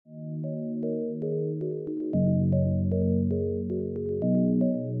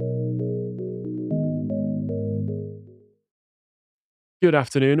Good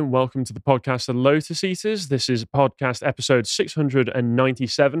afternoon and welcome to the podcast The Lotus Eaters. This is podcast episode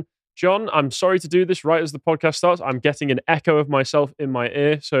 697. John, I'm sorry to do this right as the podcast starts. I'm getting an echo of myself in my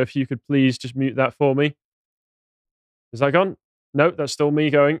ear, so if you could please just mute that for me. Is that gone? No, that's still me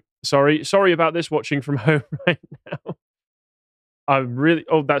going. Sorry about this watching from home right now.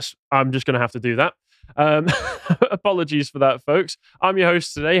 I'm just going to have to do that. Apologies for that, folks. I'm your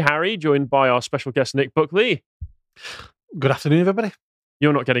host today, Harry, joined by our special guest, Nick Buckley. Good afternoon, everybody.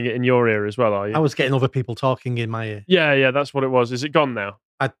 You're not getting it in your ear as well, are you? I was getting other people talking in my ear. Yeah, that's what it was. Is it gone now?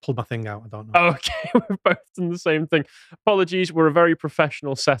 I pulled my thing out. I don't know. Okay, we're both doing the same thing. Apologies, we're a very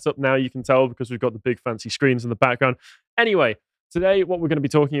professional setup now, you can tell, because we've got the big fancy screens in the background. Anyway, today what we're going to be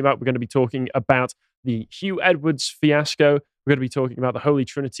talking about, we're going to be talking about the Huw Edwards fiasco. We're going to be talking about the holy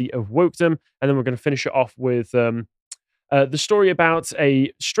trinity of wokedom, and then we're going to finish it off with the story about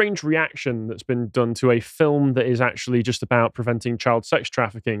a strange reaction that's been done to a film that is actually just about preventing child sex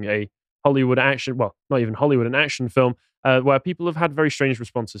trafficking, a Hollywood action, well, not even Hollywood, an action film, where people have had very strange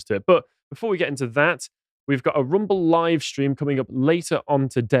responses to it. But before we get into that, we've got a Rumble live stream coming up later on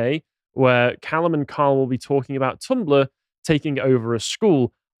today where Callum and Carl will be talking about Tumblr taking over a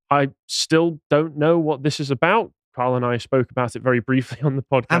school. I still don't know what this is about. Carl and I spoke about it very briefly on the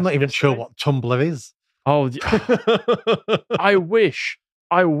podcast. I'm not even sure what Tumblr is. Oh, I wish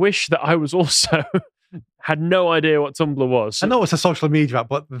that I was also had no idea what Tumblr was. I know it's a social media app,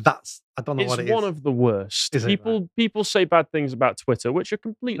 but I don't know what it is. It's one of the worst. People say bad things about Twitter, which are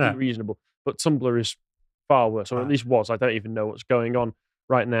completely reasonable, but Tumblr is far worse, or at least was. I don't even know what's going on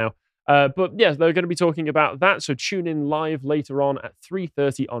right now. But yeah, they're going to be talking about that. So tune in live later on at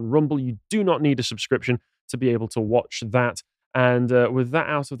 3:30 on Rumble. You do not need a subscription to be able to watch that. And with that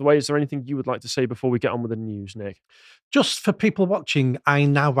out of the way, is there anything you would like to say before we get on with the news, Nick? Just for people watching, I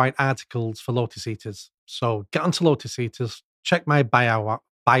now write articles for Lotus Eaters. So get onto Lotus Eaters, check my bio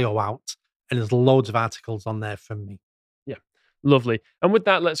out, and there's loads of articles on there from me. Yeah, lovely. And with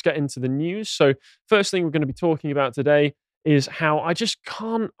that, let's get into the news. So first thing we're going to be talking about today is how I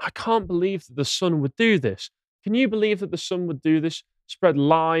can't believe that the Sun would do this. Can you believe that the Sun would do this? Spread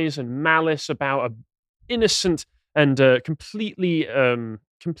lies and malice about an innocent and completely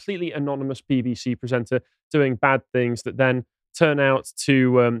anonymous BBC presenter doing bad things that then turn out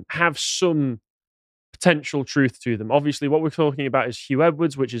to have some potential truth to them. Obviously, what we're talking about is Huw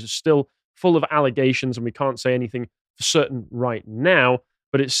Edwards, which is still full of allegations, and we can't say anything for certain right now,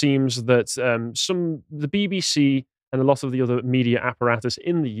 but it seems that the BBC and a lot of the other media apparatus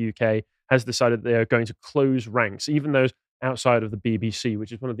in the UK has decided they are going to close ranks, even those outside of the BBC,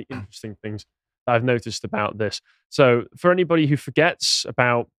 which is one of the interesting things I've noticed about this. So for anybody who forgets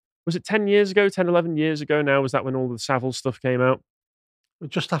about, was it 10 years ago, 10, 11 years ago now? Was that when all the Savile stuff came out?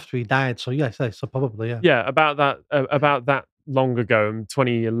 Just after he died. So yes, so probably, yeah. Yeah, about that long ago,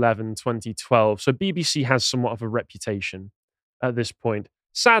 2011, 2012. So BBC has somewhat of a reputation at this point.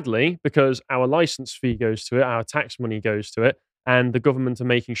 Sadly, because our license fee goes to it, our tax money goes to it, and the government are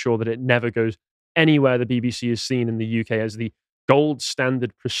making sure that it never goes anywhere the BBC is seen in the UK as the gold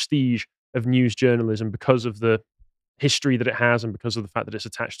standard prestige of news journalism because of the history that it has and because of the fact that it's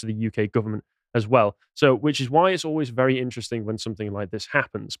attached to the UK government as well. So, which is why it's always very interesting when something like this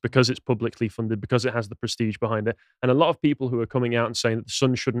happens, because it's publicly funded, because it has the prestige behind it. And a lot of people who are coming out and saying that the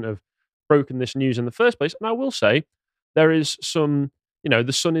Sun shouldn't have broken this news in the first place. And I will say, there is some,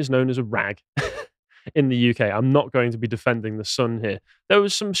 the Sun is known as a rag in the UK. I'm not going to be defending the Sun here. There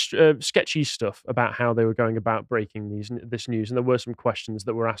was some sketchy stuff about how they were going about breaking this news, and there were some questions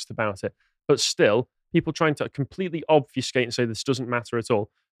that were asked about it. But still, people trying to completely obfuscate and say this doesn't matter at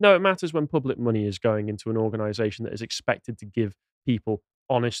all. No, it matters when public money is going into an organisation that is expected to give people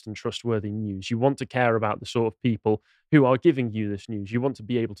honest and trustworthy news. You want to care about the sort of people who are giving you this news. You want to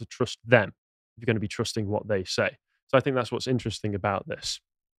be able to trust them if you're going to be trusting what they say. So I think that's what's interesting about this.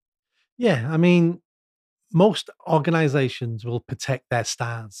 Yeah, I mean, most organizations will protect their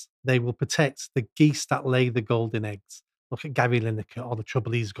stars. They will protect the geese that lay the golden eggs. Look at Gary Lineker, all the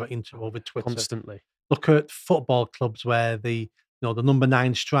trouble he's got into over Twitter. Constantly. Look at football clubs where the number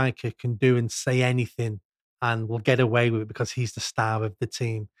 9 striker can do and say anything and will get away with it because he's the star of the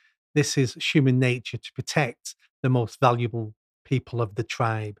team. This is human nature to protect the most valuable people of the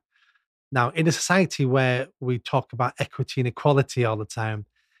tribe. Now, in a society where we talk about equity and equality all the time,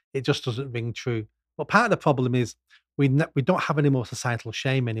 it just doesn't ring true. But part of the problem is we don't have any more societal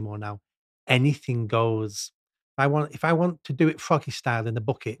shame anymore now. Anything goes. If I want to do it froggy style in the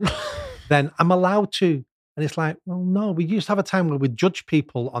bucket, then I'm allowed to. And it's like, well, no, we used to have a time where we judge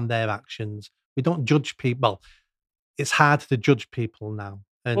people on their actions. We don't judge people. Well, it's hard to judge people now.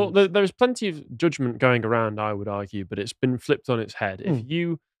 Well, And there's plenty of judgment going around, I would argue, but it's been flipped on its head. If mm,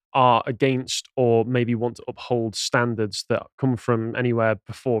 you are against or maybe want to uphold standards that come from anywhere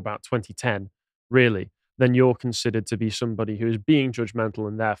before about 2010, really, then you're considered to be somebody who is being judgmental,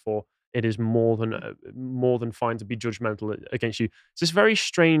 and therefore it is more than fine to be judgmental against you. It's this very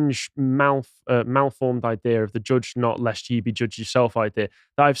strange, malformed idea of the judge not lest ye be judged yourself idea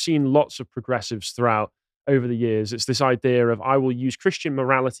that I've seen lots of progressives throughout over the years. It's this idea of I will use Christian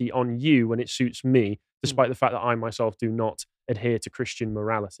morality on you when it suits me, mm. despite the fact that I myself do not adhere to Christian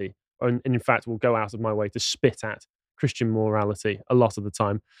morality. And in fact, will go out of my way to spit at Christian morality a lot of the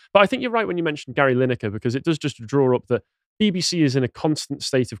time. But I think you're right when you mentioned Gary Lineker, because it does just draw up that BBC is in a constant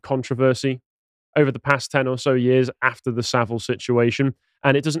state of controversy over the past 10 or so years after the Savile situation.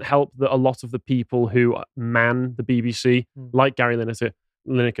 And it doesn't help that a lot of the people who man the BBC, Mm. like Gary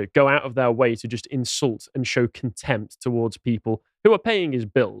Lineker, go out of their way to just insult and show contempt towards people who are paying his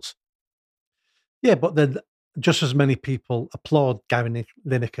bills. Yeah, but then just as many people applaud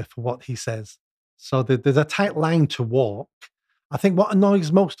Lineker for what he says. So there's a tight line to walk. I think what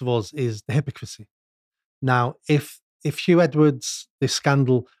annoys most of us is the hypocrisy. Now, if Huw Edwards, this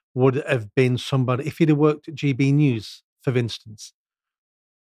scandal would have been somebody, if he'd have worked at GB News, for instance,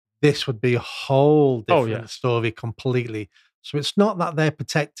 this would be a whole Oh, different yes. story completely. So it's not that they're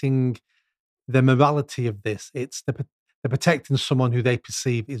protecting the morality of this; it's they're protecting someone who they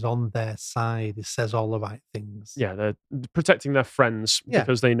perceive is on their side, who says all the right things. Yeah, they're protecting their friends Yeah,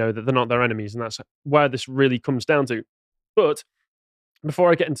 because they know that they're not their enemies. And that's where this really comes down to. But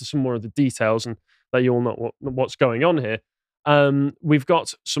before I get into some more of the details and let you all know what's going on here, we've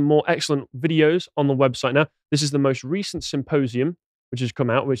got some more excellent videos on the website now. This is the most recent symposium which has come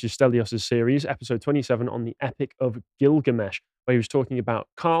out, which is Stelios' series, episode 27 on the Epic of Gilgamesh, where he was talking about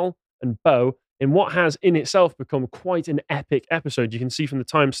Carl and Bo in what has in itself become quite an epic episode. You can see from the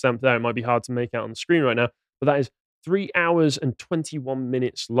timestamp there, it might be hard to make out on the screen right now, but that is 3 hours and 21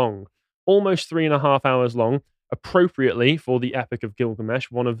 minutes long, almost 3.5 hours long, appropriately for the Epic of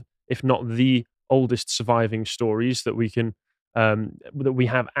Gilgamesh, one of, if not the oldest surviving stories that we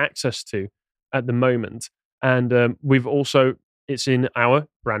have access to at the moment. And we've also it's in our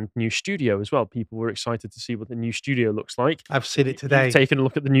brand new studio as well. People were excited to see what the new studio looks like. I've seen it You've today. taken a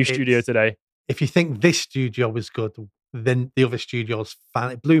look at the new studio It's today. if you think this studio was good, then the other studio's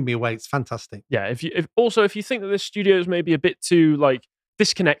fan. It blew me away. It's fantastic. Yeah, if you think that this studio is maybe a bit too like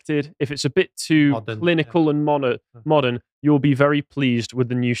disconnected, if it's a bit too Modern. Yeah. clinical and modern, you'll be very pleased with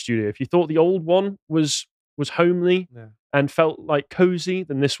the new studio. If you thought the old one was homely Yeah. and felt like cozy,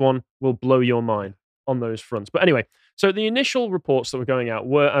 then this one will blow your mind on those fronts. But anyway, so the initial reports that were going out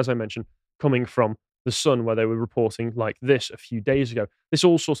were, as I mentioned, coming from the Sun, where they were reporting like this a few days ago. This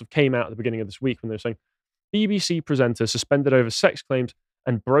all sort of came out at the beginning of this week when they were saying BBC presenter suspended over sex claims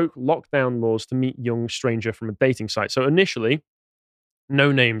and broke lockdown laws to meet young stranger from a dating site. So initially,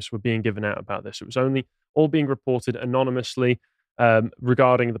 no names were being given out about this. It was only all being reported anonymously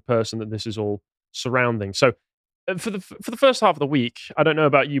regarding the person that this is all surrounding. So for the first half of the week, I don't know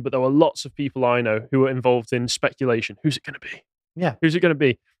about you, but there were lots of people I know who were involved in speculation. Who's it going to be? Yeah. Who's it going to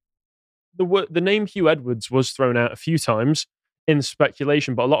be? The name Huw Edwards was thrown out a few times in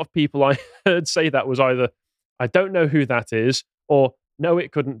speculation, but a lot of people I heard say that was either I don't know who that is or no,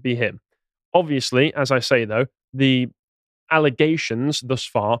 it couldn't be him. Obviously, as I say though, the allegations thus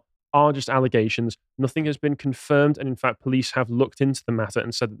far are just allegations. Nothing has been confirmed, and in fact, police have looked into the matter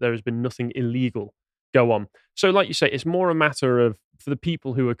and said that there has been nothing illegal go on. So, like you say, it's more a matter of for the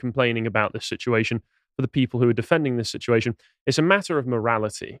people who are complaining about this situation, for the people who are defending this situation, it's a matter of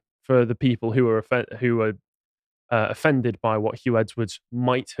morality for the people who are offended by what Huw Edwards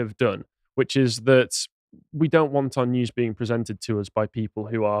might have done, which is that we don't want our news being presented to us by people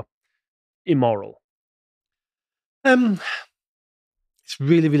who are immoral. Um, it's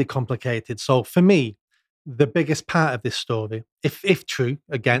really, really complicated. So for me, the biggest part of this story, if true,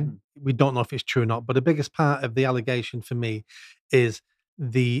 again, we don't know if it's true or not, but the biggest part of the allegation for me is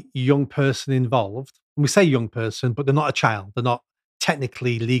the young person involved. And we say young person, but they're not a child. They're not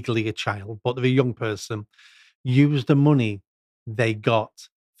technically legally a child, but they're a young person. Use the money they got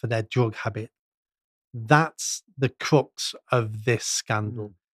for their drug habit. That's the crux of this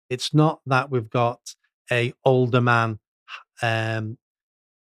scandal. It's not that we've got a older man um,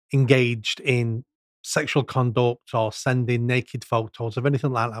 engaged in sexual conduct or sending naked photos of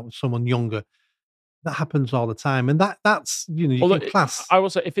anything like that with someone younger. That happens all the time, and that's you Although can class. I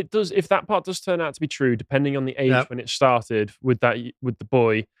will say, if that part does turn out to be true, depending on the age Yeah. when it started with with the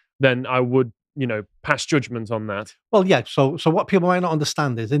boy, then I would pass judgment on that. Well, yeah. So what people might not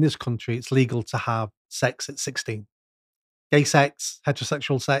understand is in this country, it's legal to have sex at 16. gay sex,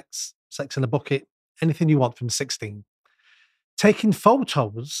 heterosexual sex, sex in a bucket, anything you want from 16. Taking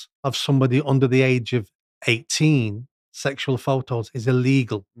photos of somebody under the age of 18, sexual photos, is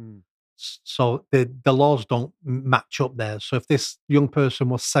illegal. Mm. So the laws don't match up there. So if this young person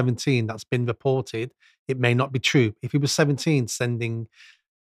was 17 that's been reported, it may not be true. If he was 17 sending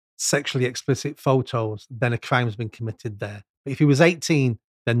sexually explicit photos, then a crime's been committed there. But if he was 18,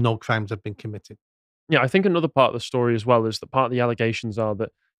 then no crimes have been committed. Yeah, I think another part of the story as well is that part of the allegations are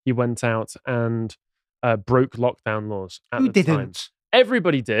that he went out and broke lockdown laws at Who the time. didn't?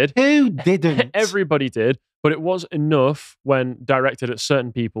 Everybody did. Who didn't? Everybody did, but it was enough when directed at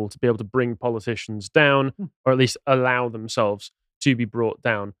certain people to be able to bring politicians down, or at least allow themselves to be brought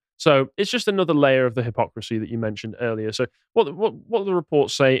down. So it's just another layer of the hypocrisy that you mentioned earlier. So what the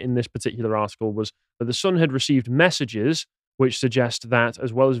reports say in this particular article was that the Sun had received messages which suggest that,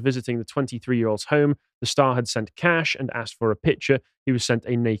 as well as visiting the 23-year-old's home, the star had sent cash and asked for a picture. He was sent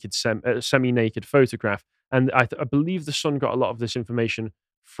a naked, semi-naked photograph, and I believe the Sun got a lot of this information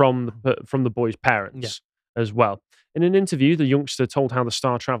from the boy's parents as well. In an interview, the youngster told how the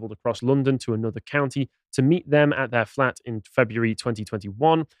star travelled across London to another county to meet them at their flat in February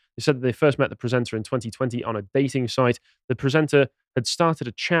 2021. They said that they first met the presenter in 2020 on a dating site. The presenter had started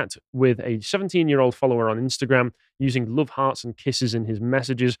a chat with a 17-year-old follower on Instagram, using love hearts and kisses in his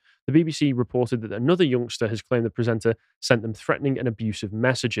messages. The BBC reported that another youngster has claimed the presenter sent them threatening and abusive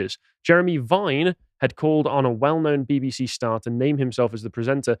messages. Jeremy Vine had called on a well-known BBC star to name himself as the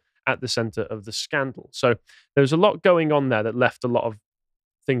presenter at the centre of the scandal. So there was a lot going on there that left a lot of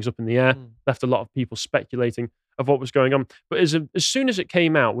things up in the air, left a lot of people speculating of what was going on. But as soon as it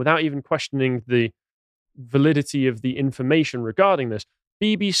came out, without even questioning the validity of the information regarding this,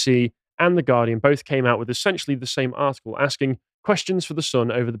 BBC and The Guardian both came out with essentially the same article asking questions for The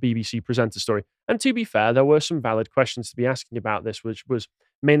Sun over the BBC presenter story. And to be fair, there were some valid questions to be asking about this, which was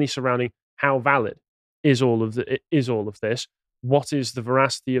mainly surrounding how valid is all of this? What is the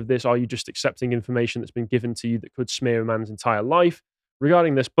veracity of this? Are you just accepting information that's been given to you that could smear a man's entire life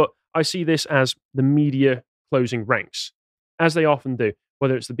regarding this? But I see this as the media closing ranks, as they often do,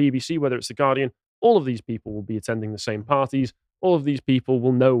 whether it's the BBC, whether it's The Guardian. All of these people will be attending the same parties. All of these people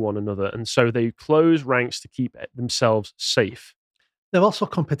will know one another. And so they close ranks to keep themselves safe. They're also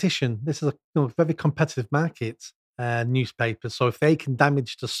competition. This is a very competitive market, newspapers. So if they can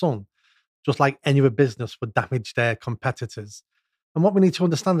damage the Sun, just like any other business would damage their competitors. And what we need to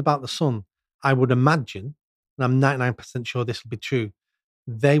understand about the Sun, I would imagine, and I'm 99% sure this will be true,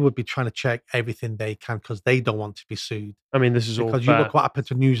 they would be trying to check everything they can because they don't want to be sued. I mean, this is all Because fair. you look what happened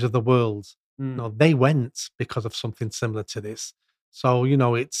to News of the World. Mm. No, they went because of something similar to this. So,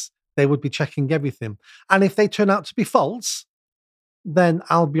 they would be checking everything. And if they turn out to be false, then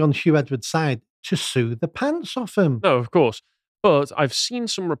I'll be on Huw Edwards' side to sue the pants off him. No, of course. But I've seen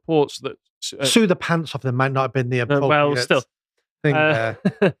some reports that... sue the pants off them might not have been the appropriate well, still. thing there.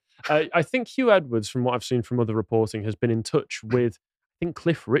 I think Huw Edwards, from what I've seen from other reporting, has been in touch with, I think,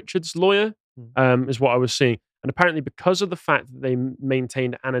 Cliff Richard's lawyer, is what I was seeing. And apparently, because of the fact that they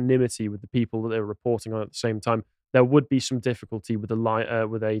maintained anonymity with the people that they were reporting on at the same time, there would be some difficulty with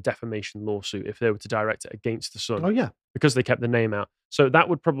a defamation lawsuit if they were to direct it against the Sun. Oh, yeah. Because they kept the name out. So that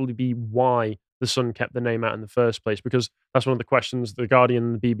would probably be why the Sun kept the name out in the first place, because that's one of the questions the Guardian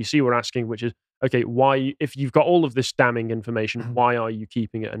and the BBC were asking, which is, okay, why, if you've got all of this damning information, why are you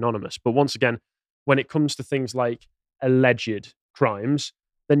keeping it anonymous? But once again, when it comes to things like alleged crimes,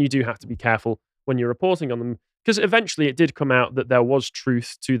 then you do have to be careful when you're reporting on them, because eventually it did come out that there was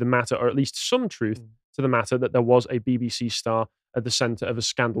truth to the matter, or at least some truth to the matter, that there was a BBC star at the centre of a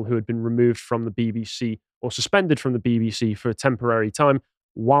scandal who had been removed from the BBC or suspended from the BBC for a temporary time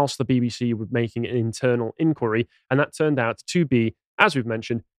whilst the BBC were making an internal inquiry. And that turned out to be, as we've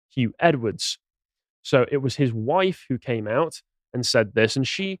mentioned, Huw Edwards. So it was his wife who came out and said this, and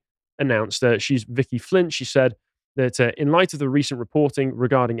she announced, she's Vicky Flint, she said that in light of the recent reporting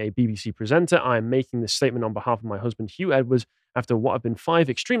regarding a BBC presenter, I am making this statement on behalf of my husband, Huw Edwards, after what have been 5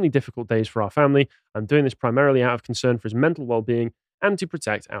 extremely difficult days for our family. I'm doing this primarily out of concern for his mental well-being and to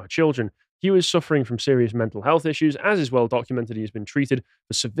protect our children. Huw is suffering from serious mental health issues. As is well documented, he has been treated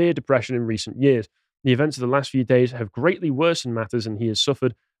for severe depression in recent years. The events of the last few days have greatly worsened matters, and he has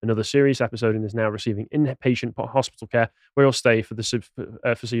suffered another serious episode and is now receiving inpatient hospital care where he'll stay for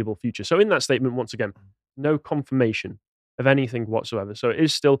the foreseeable future. So in that statement, once again, no confirmation of anything whatsoever. So it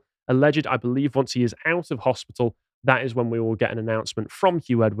is still alleged. I believe once he is out of hospital, that is when we will get an announcement from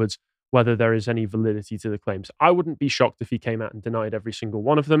Huw Edwards whether there is any validity to the claims. I wouldn't be shocked if he came out and denied every single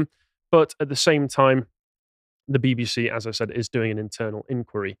one of them. But at the same time, the BBC, as I said, is doing an internal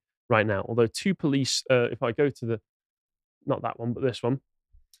inquiry right now. Although 2 police, if I go to the not that one, but this one.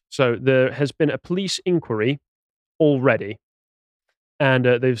 So there has been a police inquiry already, and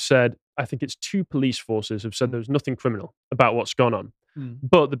they've said, I think it's two police forces have said Mm. there's nothing criminal about what's gone on. Mm.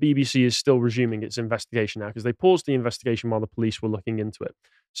 But the BBC is still resuming its investigation now because they paused the investigation while the police were looking into it.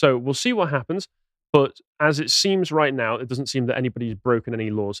 So we'll see what happens. But as it seems right now, it doesn't seem that anybody's broken any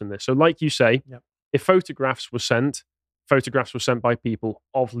laws in this. So, like you say, Yep. if photographs were sent by people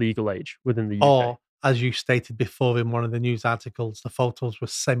of legal age within the UK. Or, as you stated before in one of the news articles, the photos were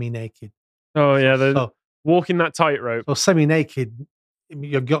semi-naked. Oh So yeah, the so walking that tightrope. so semi-naked,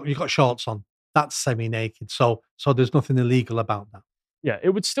 you've got shorts on. That's semi-naked. So there's nothing illegal about that. Yeah, it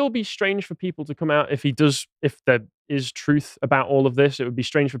would still be strange for people to come out if there is truth about all of this. It would be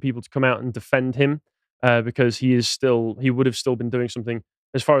strange for people to come out and defend him because he would have still been doing something,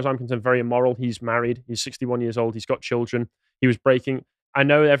 as far as I'm concerned, very immoral. He's married. He's 61 years old. He's got children. He was breaking. I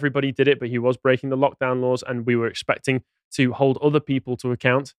know everybody did it, but he was breaking the lockdown laws, and we were expecting to hold other people to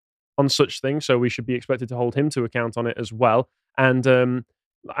account on such things. So we should be expected to hold him to account on it as well. And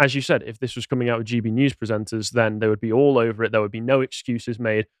as you said, if this was coming out with GB News presenters, then they would be all over it. There would be no excuses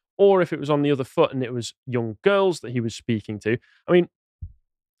made. Or if it was on the other foot and it was young girls that he was speaking to. I mean,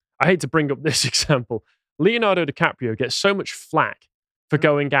 I hate to bring up this example. Leonardo DiCaprio gets so much flack for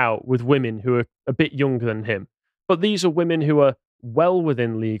going out with women who are a bit younger than him. But these are women who are well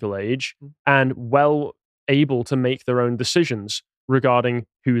within legal age and well able to make their own decisions regarding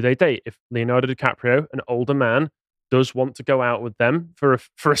who they date. If Leonardo DiCaprio, an older man, does want to go out with them for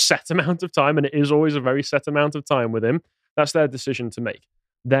a set amount of time, and it is always a very set amount of time with him, that's their decision to make.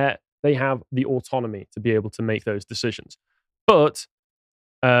 They have the autonomy to be able to make those decisions. But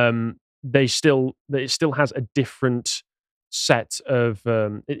it still has a different set of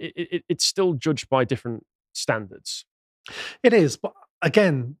it's still judged by different standards. It is, but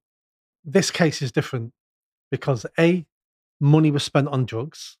again, this case is different because money was spent on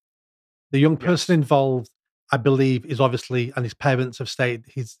drugs. The young person Yes. involved, I believe, is obviously, and his parents have stated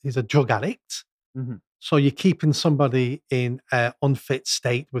he's a drug addict. Mhm. So you're keeping somebody in an unfit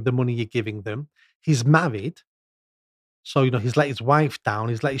state with the money you're giving them. He's married, so he's let his wife down,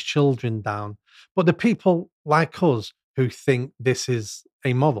 he's let his children down. But the people like us who think this is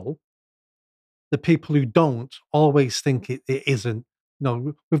amoral, the people who don't always think it isn't.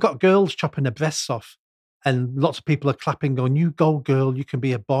 We've got girls chopping their breasts off, and lots of people are clapping, going, "You go, girl! You can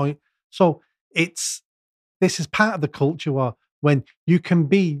be a boy." So it's this is part of the culture where when you can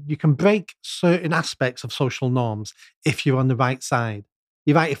break certain aspects of social norms if you're on the right side.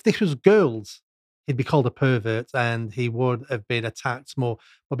 You're right. If this was girls, he'd be called a pervert and he would have been attacked more.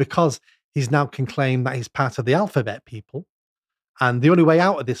 But because he's now can claim that he's part of the alphabet people, and the only way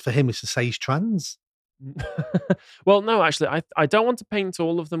out of this for him is to say he's trans. Well, no, actually, I don't want to paint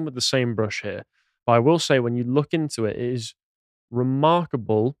all of them with the same brush here, but I will say when you look into it, it is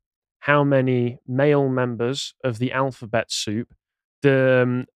remarkable how many male members of the alphabet soup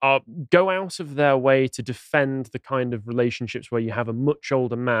go out of their way to defend the kind of relationships where you have a much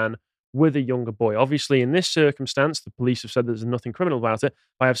older man with a younger boy. Obviously, in this circumstance, the police have said there's nothing criminal about it.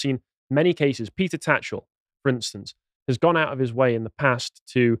 I have seen many cases. Peter Tatchell, for instance, has gone out of his way in the past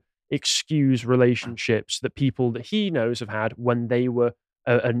to excuse relationships that people that he knows have had when they were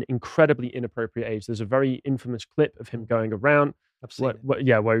an incredibly inappropriate age. There's a very infamous clip of him going around I've seen it.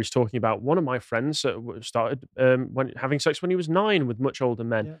 where he's talking about one of my friends started when having sex when he was 9 with much older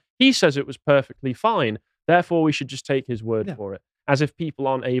men. Yeah. He says it was perfectly fine. Therefore, we should just take his word Yeah. for it. As if people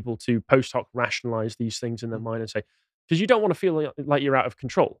aren't able to post hoc rationalize these things in their mind and say, because you don't want to feel like you're out of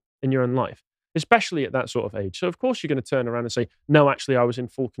control in your own life, especially at that sort of age. So, of course, you're going to turn around and say, no, actually, I was in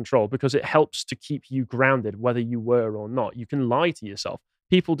full control because it helps to keep you grounded, whether you were or not. You can lie to yourself.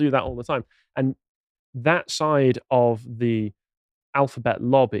 People do that all the time. And that side of the alphabet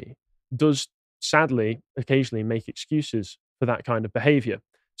lobby does sadly occasionally make excuses for that kind of behavior.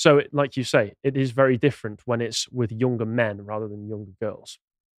 So, like you say, it is very different when it's with younger men rather than younger girls.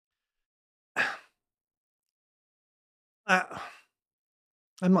 Uh,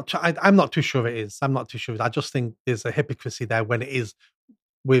 I'm not too sure it is. I'm not too sure. I just think there's a hypocrisy there when it is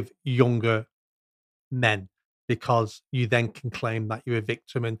with younger men, because you then can claim that you're a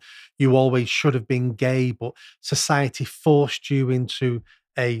victim and you always should have been gay, but society forced you into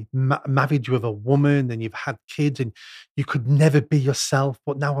a marriage with a woman and you've had kids and you could never be yourself.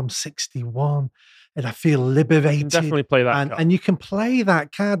 But now I'm 61 and I feel You can liberated. definitely play that And card. you can play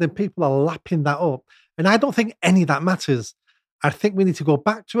that card and people are lapping that up. And I don't think any of that matters. I think we need to go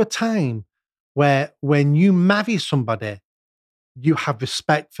back to a time where when you marry somebody, you have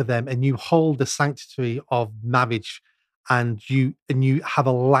respect for them and you hold the sanctity of marriage, and you have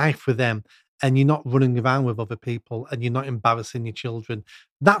a life with them, and you're not running around with other people and you're not embarrassing your children.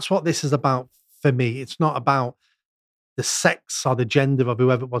 That's what this is about for me. It's not about the sex or the gender of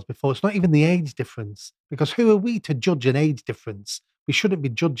whoever it was before. It's not even the age difference, because who are we to judge an age difference? We shouldn't be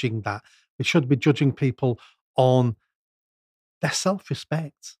judging that. We should be judging people on their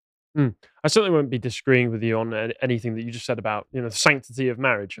self-respect. I certainly won't be disagreeing with you on anything that you just said about the sanctity of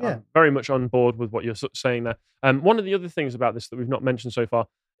marriage. Yeah. I'm very much on board with what you're saying there. One of the other things about this that we've not mentioned so far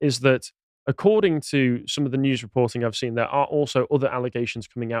is that according to some of the news reporting I've seen, there are also other allegations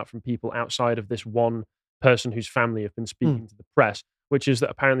coming out from people outside of this one person whose family have been speaking to the press, which is that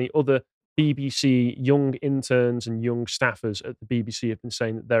apparently other BBC young interns and young staffers at the BBC have been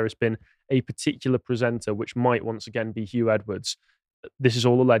saying that there has been a particular presenter, which might once again be Huw Edwards. This is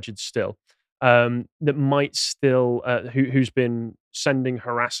all alleged still. That might still, who's been sending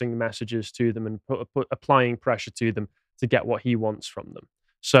harassing messages to them and applying pressure to them to get what he wants from them.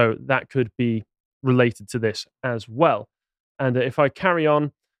 So that could be related to this as well. And if I carry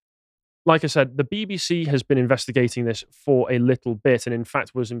on, like I said, the BBC has been investigating this for a little bit, and in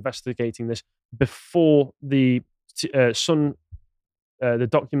fact was investigating this before the Sun, the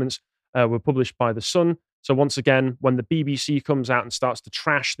documents were published by the Sun. So once again, when the BBC comes out and starts to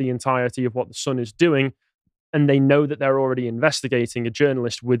trash the entirety of what the Sun is doing, and they know that they're already investigating a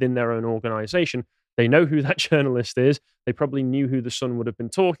journalist within their own organization, they know who that journalist is. They probably knew who the Sun would have been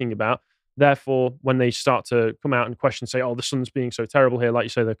talking about. Therefore, when they start to come out and question, say, oh, the Sun's being so terrible here, like you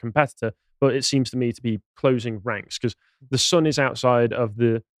say, their competitor, but it seems to me to be closing ranks because the Sun is outside of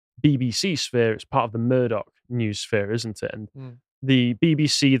the BBC sphere. It's part of the Murdoch news sphere, isn't it? And the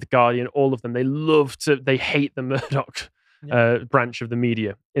BBC, the Guardian, all of them, they hate the Murdoch branch of the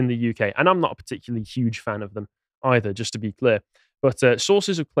media in the UK. And I'm not a particularly huge fan of them either, just to be clear. But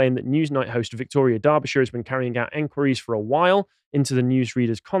sources have claimed that Newsnight host Victoria Derbyshire has been carrying out enquiries for a while into the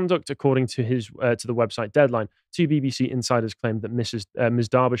newsreader's conduct, according to to the website Deadline. Two BBC insiders claimed that Ms.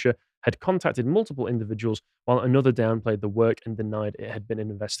 Derbyshire had contacted multiple individuals, while another downplayed the work and denied it had been an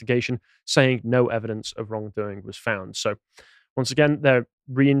investigation, saying no evidence of wrongdoing was found. So once again, they're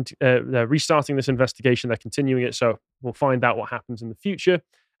restarting this investigation. They're continuing it, so we'll find out what happens in the future.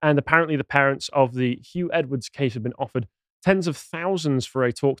 And apparently the parents of the Huw Edwards case have been offered tens of thousands for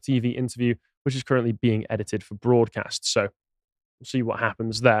a Talk TV interview, which is currently being edited for broadcast. So we'll see what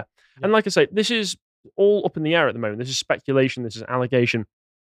happens there. Yeah. And like I say, this is all up in the air at the moment. This is speculation. This is allegation,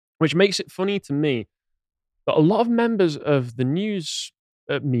 which makes it funny to me that a lot of members of the news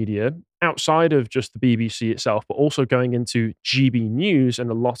media, outside of just the BBC itself, but also going into GB News and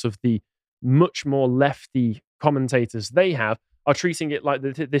a lot of the much more lefty commentators they have, are treating it like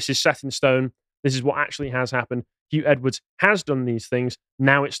this is set in stone. This is what actually has happened. Huw Edwards has done these things.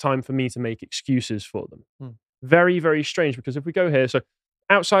 Now it's time for me to make excuses for them. Very, very strange, because if we go here, so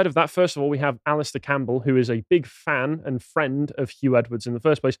outside of that, first of all, we have Alistair Campbell, who is a big fan and friend of Huw Edwards in the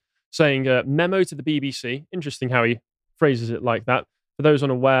first place, saying, memo to the BBC. Interesting how he phrases it like that. For those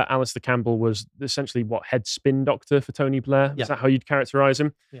unaware, Alistair Campbell was essentially head spin doctor for Tony Blair. Yeah. Is that how you'd characterize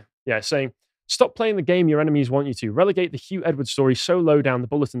him? Yeah, saying, stop playing the game your enemies want you to. Relegate the Huw Edwards story so low down the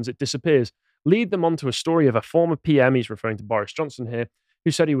bulletins it disappears. Lead them onto a story of a former PM, he's referring to Boris Johnson here, who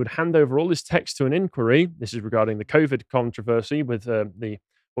said he would hand over all his text to an inquiry. This is regarding the COVID controversy with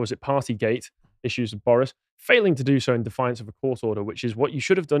Partygate issues with Boris, failing to do so in defiance of a court order, which is what you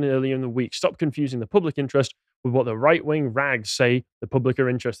should have done earlier in the week. Stop confusing the public interest with what the right-wing rags say the public are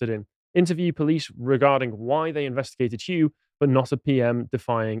interested in. Interview police regarding why they investigated Huw, but not a PM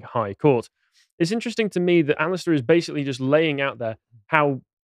defying High Court. It's interesting to me that Alistair is basically just laying out there how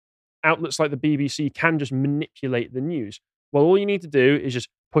outlets like the BBC can just manipulate the news. Well, all you need to do is just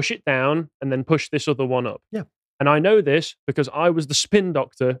push it down and then push this other one up. Yeah. And I know this because I was the spin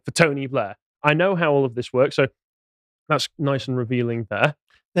doctor for Tony Blair. I know how all of this works. So that's nice and revealing there.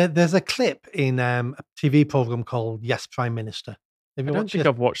 There's a clip in a TV program called Yes, Prime Minister. I don't think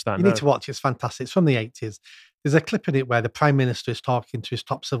I've watched that. You need to watch it. It's fantastic. It's from the 80s. There's a clip in it where the Prime Minister is talking to his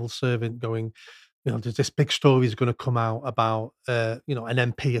top civil servant going, there's this big story is going to come out about, an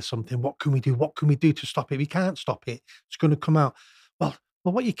MP or something. What can we do? What can we do to stop it? We can't stop it. It's going to come out. Well,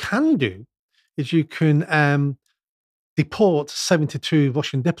 what you can do is you can deport 72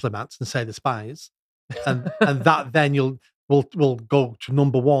 Russian diplomats and say they're spies. And that then will go to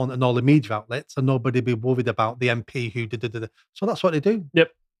number one and all the media outlets, and nobody be worried about the MP who did. So that's what they do.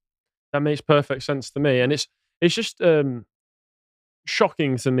 Yep. That makes perfect sense to me. And it's just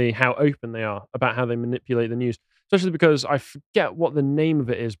shocking to me how open they are about how they manipulate the news, especially because I forget what the name of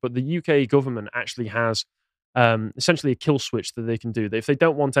it is, but the UK government actually has essentially a kill switch that they can do. That if they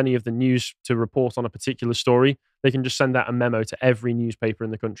don't want any of the news to report on a particular story, they can just send out a memo to every newspaper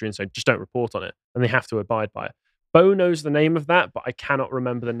in the country and say, just don't report on it. And they have to abide by it. Bo knows the name of that, but I cannot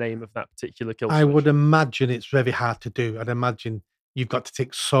remember the name of that particular kill I switch. would imagine it's very hard to do. I'd imagine you've got to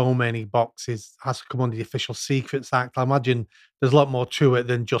tick so many boxes. It has to come under the Official Secrets Act. I imagine there's a lot more to it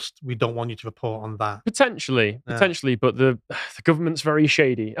than just we don't want you to report on that. Potentially, Yeah. potentially, but the government's very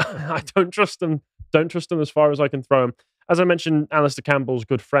shady. I don't trust them. Don't trust them as far as I can throw them. As I mentioned, Alistair Campbell's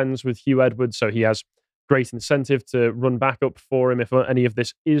good friends with Huw Edwards, so he has great incentive to run back up for him if any of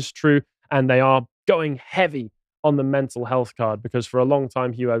this is true. And they are going heavy on the mental health card because for a long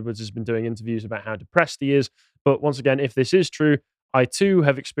time, Huw Edwards has been doing interviews about how depressed he is. But once again, if this is true, I too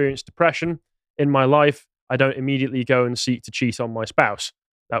have experienced depression in my life. I don't immediately go and seek to cheat on my spouse.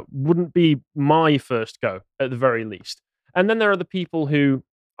 That wouldn't be my first go, at the very least. And then there are the people who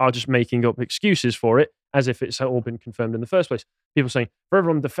are just making up excuses for it, as if it's all been confirmed in the first place. People saying, for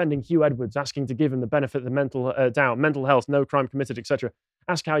everyone defending Huw Edwards, asking to give him the benefit of the mental doubt, mental health, no crime committed, etc.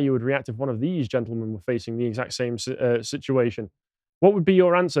 Ask how you would react if one of these gentlemen were facing the exact same situation. What would be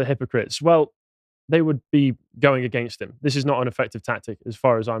your answer, hypocrites? Well, they would be going against him. This is not an effective tactic, as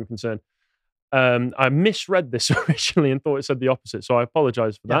far as I'm concerned. I misread this originally and thought it said the opposite, so I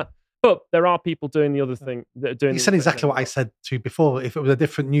apologize for that. But there are people doing the other thing. That are doing You said exactly what I said to you before. If it was a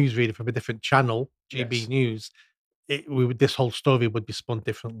different newsreader from a different channel, GB Yes. News, this whole story would be spun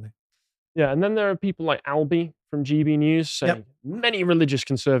differently. Yeah, and then there are people like Albie from GB News saying many religious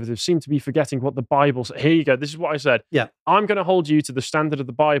conservatives seem to be forgetting what the Bible says. Here you go. This is what I said. Yeah. I'm going to hold you to the standard of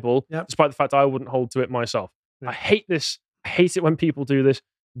the Bible, Yep. despite the fact I wouldn't hold to it myself. Yeah. I hate this. I hate it when people do this.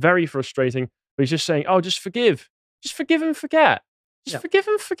 Very frustrating. But he's just saying, "Oh, just forgive and forget. Just forgive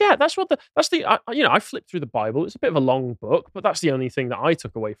and forget." That's what I flipped through the Bible. It's a bit of a long book, but that's the only thing that I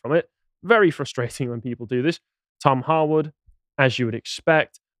took away from it. Very frustrating when people do this. Tom Harwood, as you would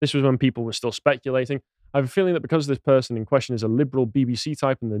expect. This was when people were still speculating. I have a feeling that because this person in question is a liberal BBC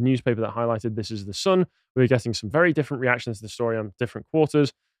type and the newspaper that highlighted this is The Sun, we're getting some very different reactions to the story on different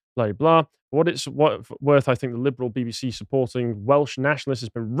quarters, blah, blah. What it's worth, I think the liberal BBC supporting Welsh nationalists has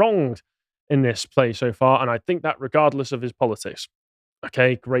been wronged in this play so far, and I think that regardless of his politics.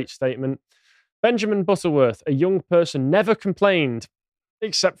 Okay, great statement. Benjamin Butterworth, a young person, never complained,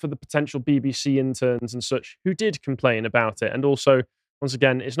 except for the potential BBC interns and such who did complain about it. And also, once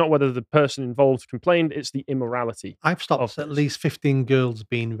again, it's not whether the person involved complained, it's the immorality. I've stopped at least 15 girls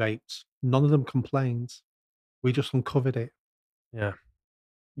being raped. None of them complained. We just uncovered it. Yeah.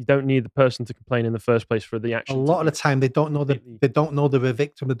 You don't need the person to complain in the first place for the action. A lot of the time, they don't know they're a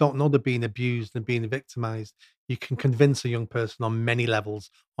victim. They don't know they're being abused and being victimized. You can convince a young person on many levels,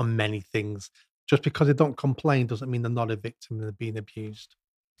 on many things. Just because they don't complain doesn't mean they're not a victim and they're being abused.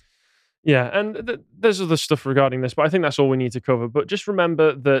 Yeah, and there's other stuff regarding this, but I think that's all we need to cover. But just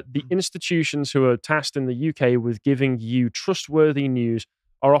remember that the institutions who are tasked in the UK with giving you trustworthy news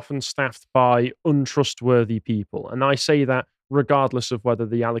are often staffed by untrustworthy people. And I say that regardless of whether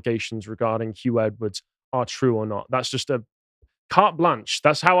the allegations regarding Huw Edwards are true or not. That's just a carte blanche.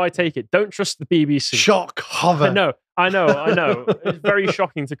 That's how I take it. Don't trust the BBC. Shock, horror. I know. It's very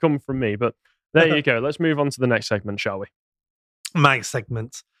shocking to come from me, but there you go. Let's move on to the next segment, shall we? My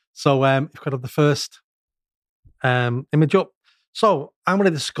segment. So you've got the first image up. So I'm going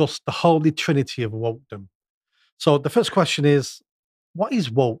to discuss the holy trinity of wokedom. So the first question is, what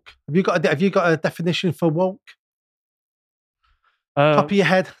is woke? Have you got a definition for woke? Top of your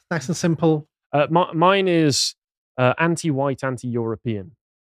head, nice and simple. Mine is anti-white, anti-European.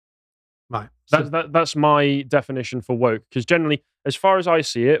 Right. That's my definition for woke. Because generally, as far as I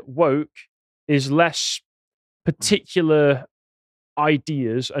see it, woke is less particular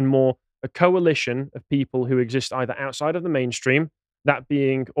ideas and more a coalition of people who exist either outside of the mainstream, that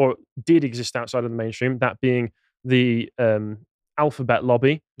being, or did exist outside of the mainstream, that being the alphabet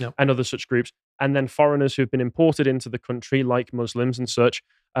lobby and other such groups, and then foreigners who've been imported into the country, like Muslims and such,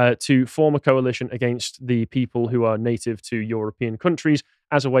 to form a coalition against the people who are native to European countries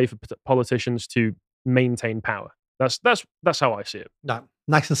as a way for politicians to maintain power. That's how I see it. No,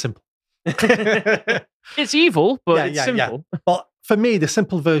 nice and simple. It's evil, but it's simple. Yeah. But for me, the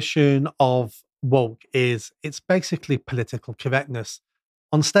simple version of woke is it's basically political correctness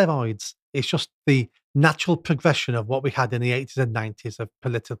on steroids. It's just the natural progression of what we had in the 80s and 90s of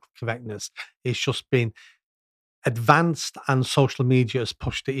political correctness. It's just been advanced, and social media has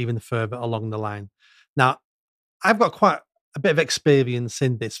pushed it even further along the line. Now, I've got quite a bit of experience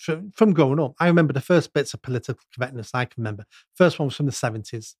in this from growing up. I remember the first bits of political correctness I can remember. First one was from the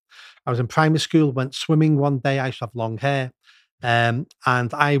 70s. I was in primary school, went swimming one day. I used to have long hair. And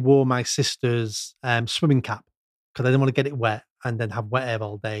I wore my sister's swimming cap because I didn't want to get it wet and then have wet hair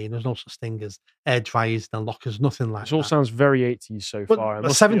all day. And there's no such thing as air dryers and lockers, nothing This like all that. sounds very 80s so But far, I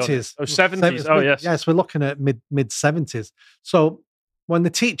must be honest. 70s, Oh, 70s. Oh, mid, yes. yes, we're looking at mid 70s. So when the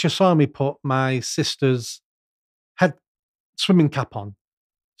teacher saw me put my sister's head swimming cap on,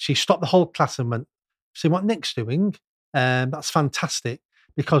 she stopped the whole class and went, "See what Nick's doing? That's fantastic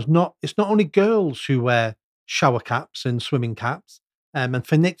because it's not only girls who wear shower caps and swimming caps. And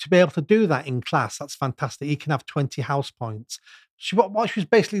for Nick to be able to do that in class, that's fantastic. He can have 20 house points." What she was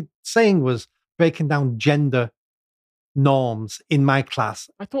basically saying was breaking down gender norms in my class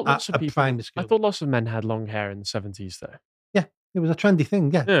I thought at lots of a people primary I school. thought lots of men had long hair in the 70s, though. Yeah, it was a trendy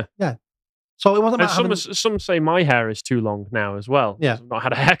thing. Yeah, Yeah. yeah. So it wasn't And about having. some say my hair is too long now as well, Yeah. 'cause I've not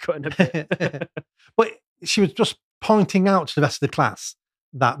had a haircut in a bit. But she was just pointing out to the rest of the class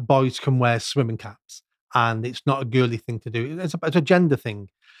that boys can wear swimming caps and it's not a girly thing to do. It's a gender thing.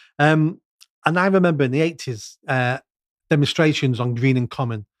 Um, and I remember in the 80s, demonstrations on Green and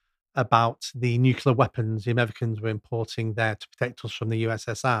Common about the nuclear weapons the Americans were importing there to protect us from the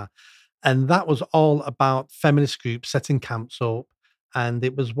USSR. And that was all about feminist groups setting camps up. And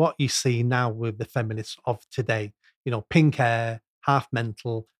it was what you see now with the feminists of today, pink hair, half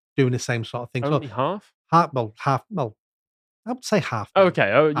mental, doing the same sort of thing. So Only half? well, I would say half mental,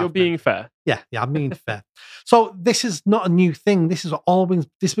 Okay, oh, you're half being mental. fair. Yeah, I'm being fair. So this is not a new thing. This has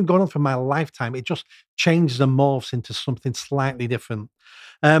been going on for my lifetime. It just changes and morphs into something slightly different.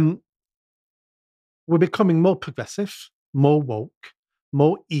 Um, we're becoming more progressive, more woke,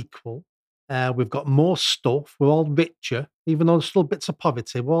 more equal. We've got more stuff. We're all richer, even though there's still bits of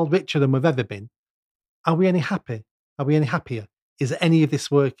poverty. We're all richer than we've ever been. Are we any happy? Are we any happier? Is any of this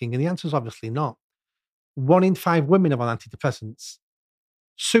working? And the answer is obviously not. 1 in 5 women are on antidepressants.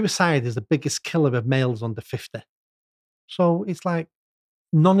 Suicide is the biggest killer of males under 50. So it's like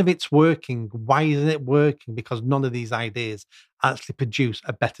none of it's working. Why isn't it working? Because none of these ideas actually produce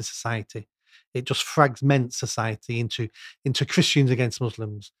a better society. It just fragments society into Christians against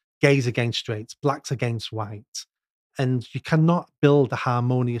Muslims, gays against straights, blacks against whites. And you cannot build a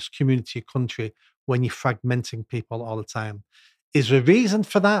harmonious community or country when you're fragmenting people all the time. Is there a reason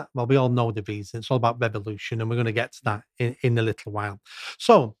for that? Well, we all know the reason. It's all about revolution, and we're going to get to that in a little while.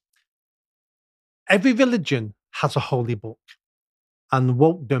 So, every religion has a holy book. And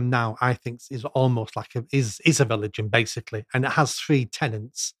wokedom now, I think, is almost like is a religion basically, and it has 3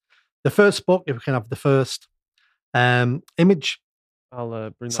 tenets. The first book, if we can have the first image, I'll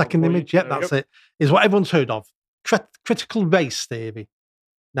bring that up second for you. image, yep, There we that's go. it, is what everyone's heard of: critical race theory.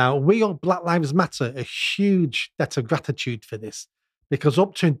 Now, we all Black Lives Matter a huge debt of gratitude for this, because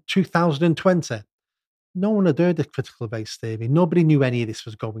up to 2020, no one had heard of critical race theory. Nobody knew any of this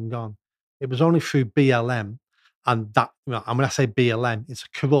was going on. It was only through BLM, and that, and when I say BLM, it's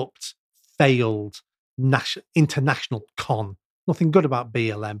a corrupt, failed international con. Nothing good about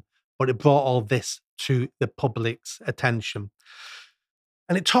BLM, but it brought all this to the public's attention.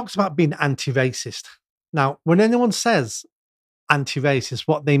 And it talks about being anti-racist. Now, when anyone says anti-racist,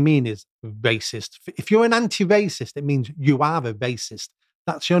 what they mean is racist. If you're an anti-racist, it means you are a racist.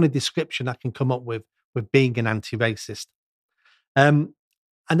 That's the only description I can come up with being an anti-racist. And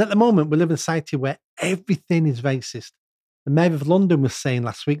at the moment, we live in a society where everything is racist. The Mayor of London was saying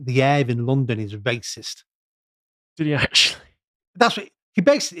last week the air in London is racist. Did he actually? That's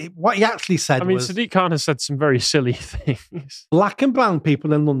what he actually said I mean, was Sadiq Khan has said some very silly things. black and brown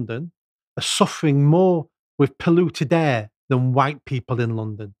people in London are suffering more with polluted air than white people in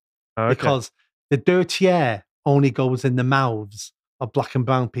London, Okay. because the dirty air only goes in the mouths of black and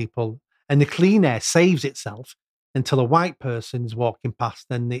brown people, and the clean air saves itself until a white person is walking past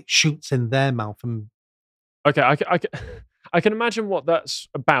and it shoots in their mouth. And Okay, I can imagine what that's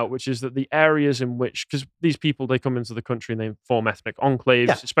about, which is that the areas in which, because these people, they come into the country and they form ethnic enclaves,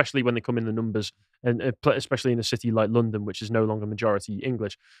 Yeah. especially when they come in the numbers, and especially in a city like London, which is no longer majority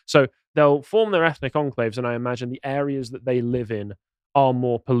English. So they'll form their ethnic enclaves, and I imagine the areas that they live in are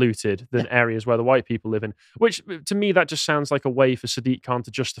more polluted than areas where the white people live in, which to me, that just sounds like a way for Sadiq Khan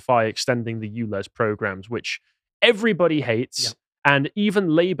to justify extending the ULEZ programs, which everybody hates. Yeah. And even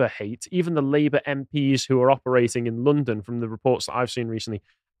Labour hate, even the Labour MPs who are operating in London, from the reports that I've seen recently,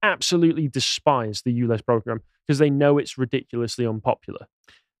 absolutely despise the ULEZ programme because they know it's ridiculously unpopular.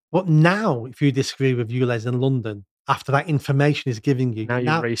 but now, if you disagree with ULEZ in London, after that information is giving you, Now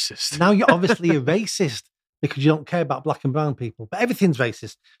you're racist. now you're obviously a racist because you don't care about black and brown people. But everything's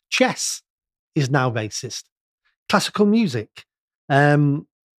racist. Chess is now racist. Classical music,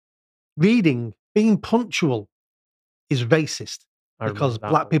 reading, being punctual is racist I remember because that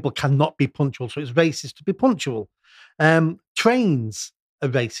black one. people cannot be punctual. So it's racist to be punctual. trains are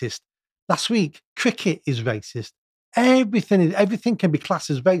racist. Last week, cricket is racist. Everything can be classed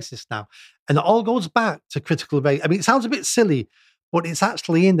as racist now. And it all goes back to critical race. I mean, it sounds a bit silly, but it's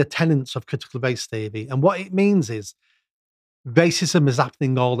actually in the tenets of critical race theory. And what it means is racism is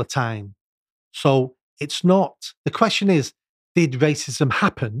happening all the time. So it's not, the question is, did racism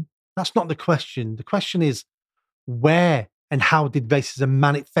happen? That's not the question. The question is, where and how did racism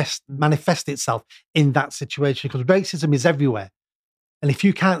manifest itself in that situation? Because racism is everywhere. And if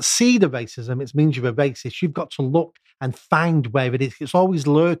you can't see the racism, it means you're a racist. You've got to look and find where it is. It's always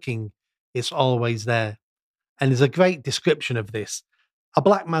lurking. It's always there. And there's a great description of this. A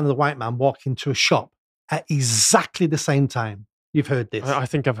black man and a white man walk into a shop at exactly the same time. You've heard this. I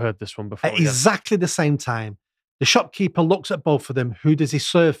think I've heard this one before. At exactly the same time. The shopkeeper looks at both of them. Who does he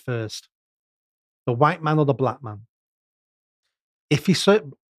serve first? The white man or the black man?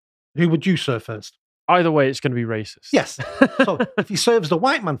 Who would you serve first? Either way, it's going to be racist. Yes. So if he serves the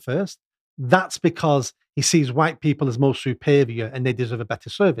white man first, that's because he sees white people as more superior and they deserve a better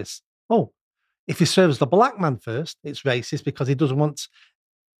service. Oh, if he serves the black man first, it's racist because he doesn't want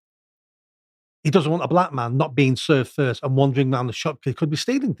a black man not being served first and wandering around the shop because he could be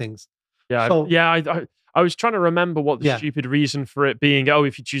stealing things. Yeah, So, I was trying to remember what the stupid reason for it being. Oh,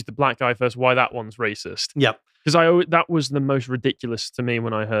 if you choose the black guy first, why that one's racist? Yep. Because that was the most ridiculous to me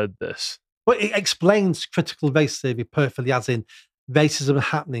when I heard this. But it explains critical race theory perfectly, as in racism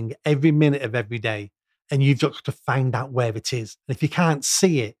happening every minute of every day, and you've got to find out where it is. And if you can't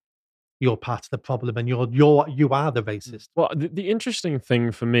see it, you're part of the problem, and you are the racist. Well, the interesting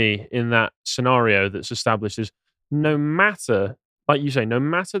thing for me in that scenario that's established is no matter, like you say, no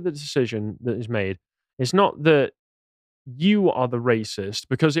matter the decision that is made, it's not that you are the racist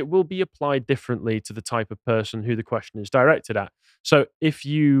because it will be applied differently to the type of person who the question is directed at. So if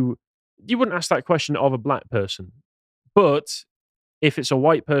you wouldn't ask that question of a black person, but if it's a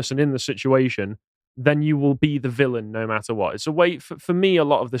white person in the situation, then you will be the villain no matter what. It's a way, for me, a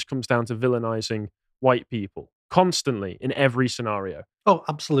lot of this comes down to villainizing white people constantly in every scenario. Oh,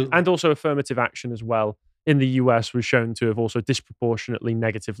 absolutely. And also affirmative action as well in the US was shown to have also disproportionately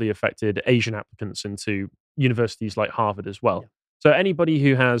negatively affected Asian applicants into universities like Harvard as well. Yeah. So anybody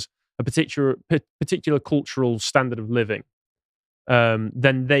who has a particular cultural standard of living,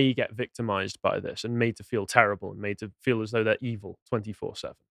 then they get victimized by this and made to feel terrible and made to feel as though they're evil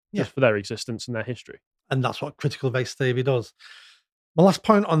 24/7, just for their existence and their history. And that's what critical race theory does. My last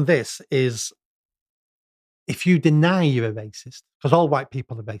point on this is, if you deny you're a racist, because all white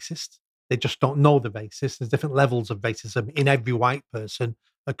people are racist, they just don't know they're racist. There's different levels of racism in every white person,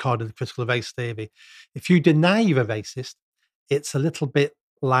 according to critical race theory. If you deny you're a racist, it's a little bit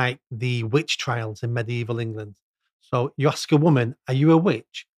like the witch trials in medieval England. So you ask a woman, are you a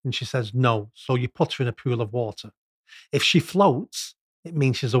witch? And she says, no. So you put her in a pool of water. If she floats, it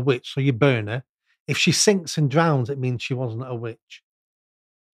means she's a witch. So you burn her. If she sinks and drowns, it means she wasn't a witch.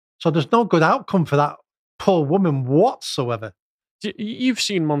 So there's no good outcome for that poor woman whatsoever. You've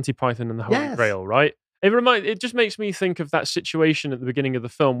seen Monty Python and the Holy Grail, right? It just makes me think of that situation at the beginning of the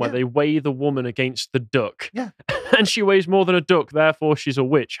film where they weigh the woman against the duck. Yeah. And she weighs more than a duck, therefore she's a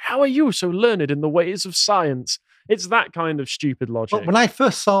witch. How are you so learned in the ways of science? It's that kind of stupid logic. But when I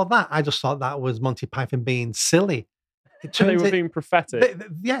first saw that, I just thought that was Monty Python being silly. They were being prophetic.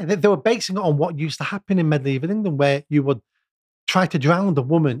 They were basing it on what used to happen in medieval England, where you would try to drown the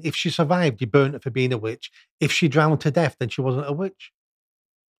woman. If she survived, you burnt her for being a witch. If she drowned to death, then she wasn't a witch.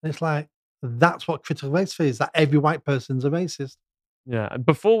 And it's like, that's what critical race theory is, that every white person's a racist. Yeah. And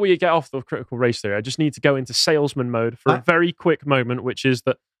before we get off the critical race theory, I just need to go into salesman mode for a very quick moment, which is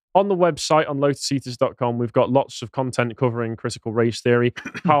that on the website, on lotuseaters.com, we've got lots of content covering critical race theory.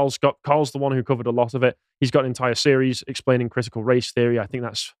 Carl's the one who covered a lot of it. He's got an entire series explaining critical race theory. I think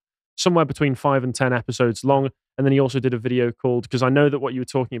that's somewhere between 5 and 10 episodes long. And then he also did a video called, because I know that what you were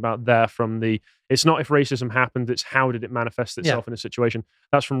talking about there it's not if racism happened, it's how did it manifest itself in a situation.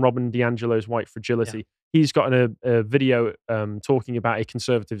 That's from Robin DiAngelo's White Fragility. Yeah. He's got a video talking about a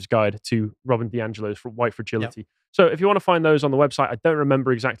conservative's guide to Robin DiAngelo's White Fragility. Yep. So if you want to find those on the website, I don't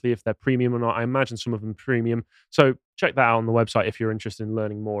remember exactly if they're premium or not. I imagine some of them premium. So check that out on the website if you're interested in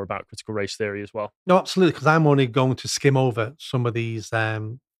learning more about critical race theory as well. No, absolutely, because I'm only going to skim over some of these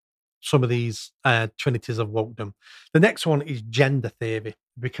trinities of wokedom. The next one is gender theory.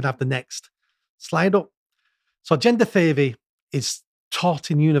 We can have the next slide up. So gender theory is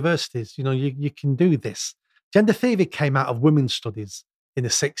taught in universities. You know, you can do this. Gender theory came out of women's studies in the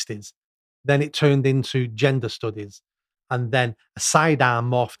 60s. Then it turned into gender studies. And then a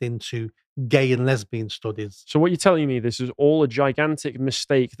sidearm morphed into gay and lesbian studies. So what you're telling me, this is all a gigantic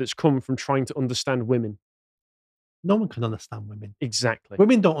mistake that's come from trying to understand women. No one can understand women. Exactly.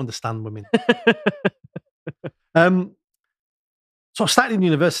 Women don't understand women. Um, so I started in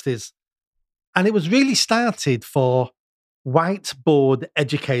universities, and it was really started for whiteboard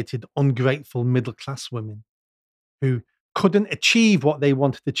educated, ungrateful middle class women who couldn't achieve what they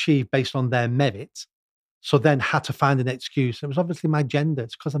wanted to achieve based on their merit. So then had to find an excuse. It was obviously my gender.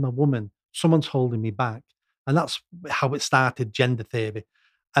 It's because I'm a woman. Someone's holding me back. And that's how it started, gender theory.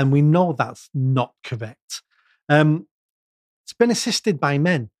 And we know that's not correct. Um, it's been assisted by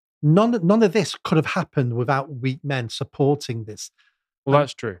men. None of this could have happened without weak men supporting this. Well, And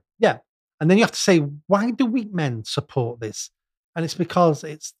that's true. yeah. And then you have to say, why do weak men support this? And it's because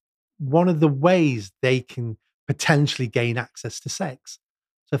it's one of the ways they can potentially gain access to sex.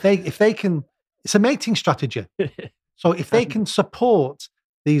 So if they can, it's a mating strategy. So if they can support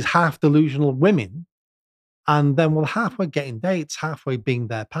these half delusional women, and then we're halfway getting dates, halfway being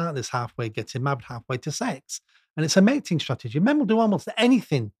their partners, halfway getting married, halfway to sex. And it's a mating strategy. Men will do almost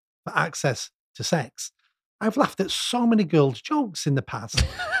anything for access to sex. I've laughed at so many girls' jokes in the past,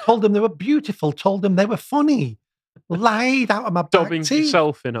 told them they were beautiful, told them they were funny, lied out of my back Dobbing teeth.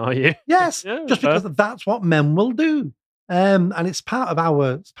 yourself in, are you? Yes, Yeah, just fair. because that's what men will do. And it's part of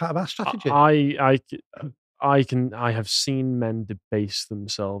our strategy. I have seen men debase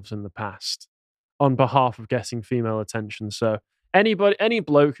themselves in the past on behalf of getting female attention. So any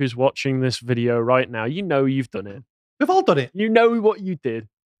bloke who's watching this video right now, you know you've done it. We've all done it. You know what you did.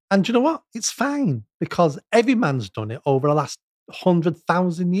 And do you know what? It's fine because every man's done it over the last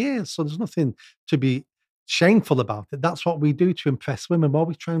 100,000 years. So there's nothing to be shameful about it. That's what we do to impress women. We're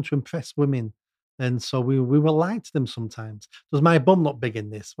always trying to impress women. And so we will lie to them sometimes. Does my bum look big in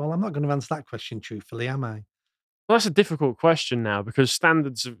this? Well, I'm not going to answer that question truthfully, am I? Well, that's a difficult question now because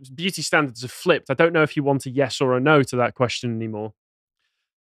beauty standards have flipped. I don't know if you want a yes or a no to that question anymore.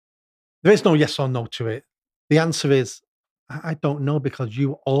 There is no yes or no to it. The answer is I don't know because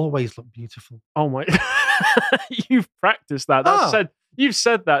you always look beautiful. Oh my! You've practiced that. Ah, You've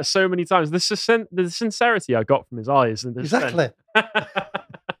said that so many times. The sincerity I got from his eyes and exactly.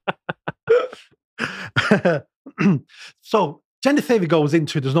 So gender theory goes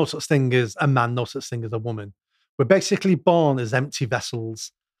into there's no such thing as a man, no such thing as a woman. We're basically born as empty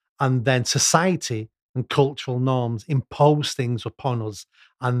vessels, and then society and cultural norms impose things upon us.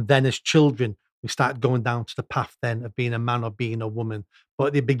 And then as children, we start going down to the path then of being a man or being a woman. But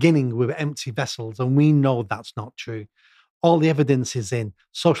at the beginning, we were empty vessels, and we know that's not true. All the evidence is in.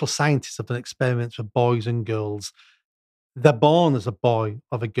 Social scientists have done experiments with boys and girls. They're born as a boy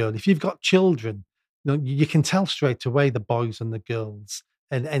or a girl. If you've got children, you can tell straight away the boys and the girls,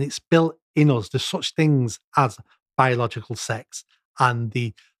 and it's built in us. There's such things as biological sex, and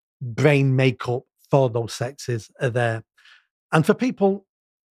the brain makeup for those sexes are there. And for people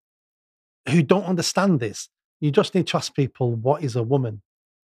who don't understand this, you just need to ask people, what is a woman?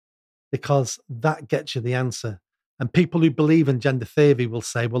 Because that gets you the answer. And people who believe in gender theory will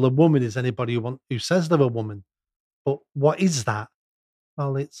say, well, a woman is anybody who says they're a woman. But what is that?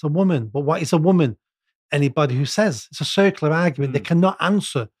 Well, it's a woman. But what is a woman? Anybody who says it's a circular argument. They cannot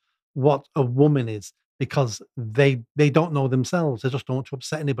answer what a woman is because they don't know themselves. They just don't want to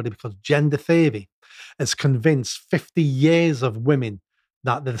upset anybody because gender theory has convinced 50 years of women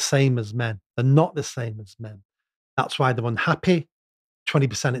that they're the same as men. They're not the same as men. That's why they're unhappy.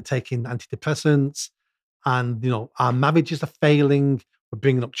 20% are taking antidepressants, and our marriages are failing. We're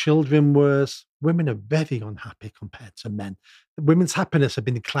bringing up children worse. Women are very unhappy compared to men. Women's happiness have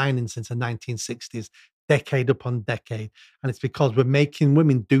been declining since the 1960s, decade upon decade, and it's because we're making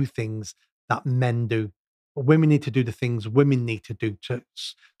women do things that men do. But women need to do the things women need to do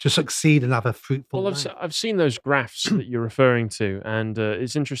to succeed and have a fruitful Well, life. I've seen those graphs that you're referring to, and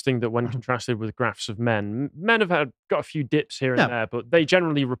it's interesting that when contrasted with graphs of men, men have got a few dips here and Yeah, there, but they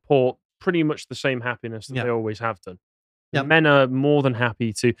generally report pretty much the same happiness that yeah, they always have done. yeah. Men are more than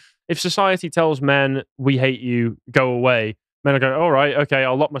happy to. If society tells men, "We hate you, go away," men will go, "All right, okay,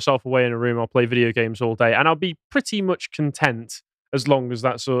 I'll lock myself away in a room. I'll play video games all day, and I'll be pretty much content as long as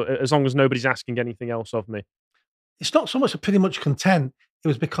as long as nobody's asking anything else of me." It's not so much a pretty much content. It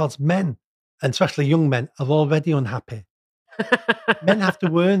was because men, and especially young men, are already unhappy. Men have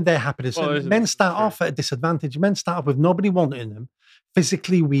to earn their happiness. Well, And men it's start true. off at a disadvantage. Men start off with nobody wanting them,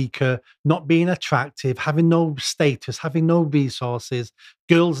 physically weaker, not being attractive, having no status, having no resources.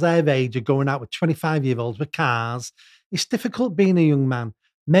 Girls their age are going out with 25-year-olds with cars. It's difficult being a young man.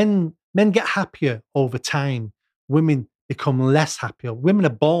 Men get happier over time. Women become less happier. Women are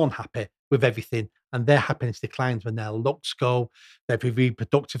born happy with everything, and their happiness declines when their looks go, their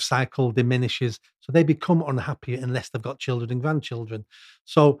reproductive cycle diminishes. So they become unhappy unless they've got children and grandchildren.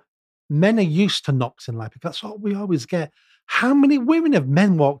 So Men are used to knocks in life because that's what we always get. How many women have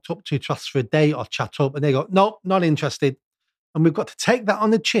men walked up to ask for a date or chat up and they go, nope, not interested. And we've got to take that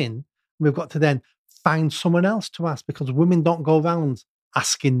on the chin. We've got to then find someone else to ask because women don't go around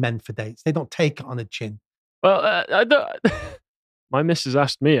asking men for dates. They don't take it on the chin. Well, I don't, my missus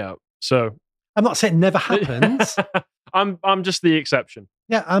asked me out, so I'm not saying it never happens. I'm just the exception.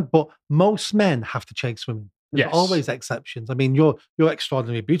 Yeah, but most men have to chase women. There's Yes. always exceptions. I mean, you're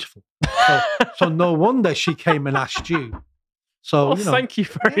extraordinarily beautiful. So no wonder she came and asked you. So Well, thank you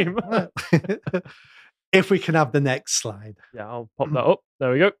very much. If we can have the next slide. Yeah, I'll pop that up.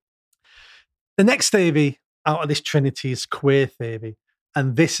 There we go. The next theory out of this trinity is queer theory.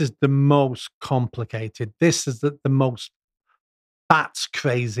 And this is the most complicated. This is the most bat's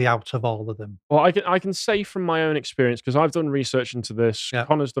crazy out of all of them. Well, I can say from my own experience, because I've done research into this. Yeah.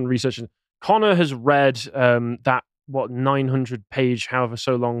 Connor's done research. Connor has read that 900-page, however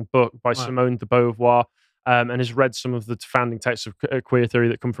so long book by Simone de Beauvoir, and has read some of the founding texts of queer theory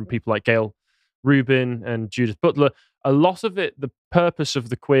that come from people like Gail Rubin and Judith Butler. A lot of it, the purpose of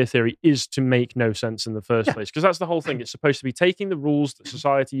the queer theory is to make no sense in the first place, because that's the whole thing. It's supposed to be taking the rules that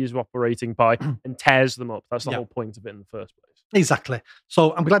society is operating by and tears them up. That's the whole point of it in the first place. Exactly.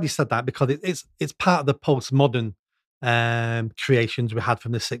 So I'm glad you said that because it's part of the postmodern creations we had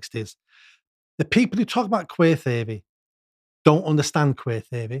from the 60s. The people who talk about queer theory don't understand queer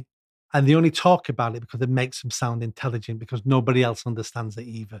theory, and they only talk about it because it makes them sound intelligent because nobody else understands it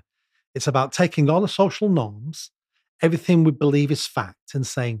either. It's about taking all the social norms, everything we believe is fact, and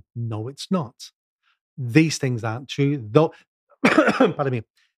saying, no, it's not. These things aren't true. Though, pardon me,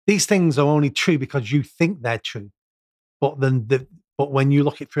 these things are only true because you think they're true. But when you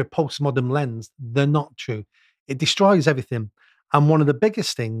look at it through a postmodern lens, they're not true. It destroys everything. And one of the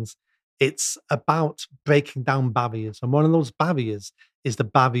biggest things, it's about breaking down barriers. And one of those barriers is the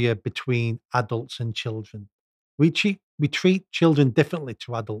barrier between adults and children. We treat children differently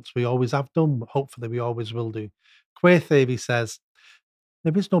to adults. We always have done. Hopefully, we always will do. Queer theory says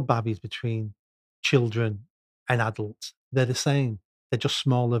there is no barriers between children and adults. They're the same. They're just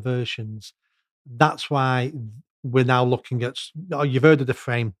smaller versions. That's why we're now looking at, you've heard of the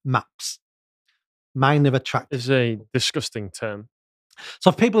frame MAPS. Minor attracted. It's a disgusting term. So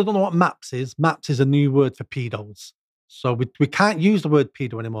if people don't know what MAPS is a new word for pedos. So we can't use the word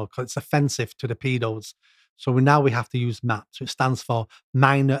pedo anymore because it's offensive to the pedos. So we have to use MAPS. So it stands for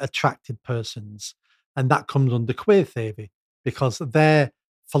minor attracted persons. And that comes under queer theory because their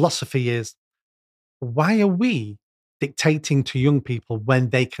philosophy is, why are we dictating to young people when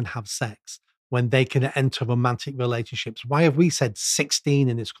they can have sex, when they can enter romantic relationships? Why have we said 16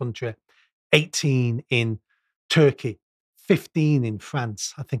 in this country, 18 in Turkey, 15 in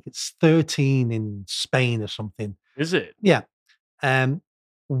France? I think it's 13 in Spain or something. Is it? Yeah.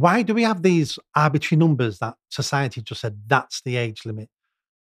 Why do we have these arbitrary numbers that society just said that's the age limit?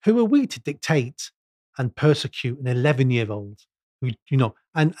 Who are we to dictate and persecute an 11-year-old?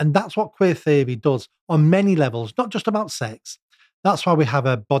 And that's what queer theory does on many levels, not just about sex. That's why we have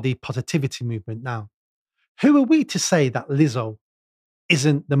a body positivity movement now. Who are we to say that Lizzo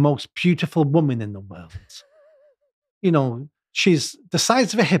isn't the most beautiful woman in the world? She's the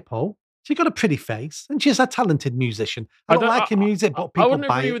size of a hippo. She's got a pretty face, and she's a talented musician. I don't like her music, but people I wouldn't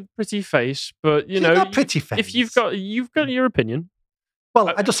buy agree it. with pretty face, but She's got a pretty face. If you've got your opinion.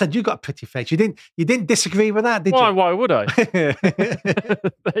 Well, I just said you got a pretty face. You didn't disagree with that, did you? Why would I?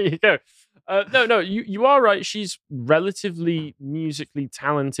 There you go. No, you are right. She's relatively musically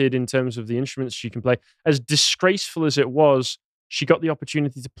talented in terms of the instruments she can play. As disgraceful as it was, she got the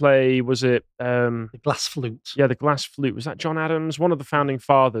opportunity to play, was it... the glass flute. Yeah, the glass flute. Was that John Adams? One of the founding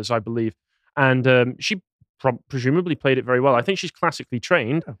fathers, I believe. And she presumably played it very well. I think she's classically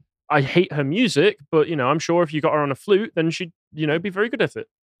trained. Oh. I hate her music, but, I'm sure if you got her on a flute, then she'd, be very good at it.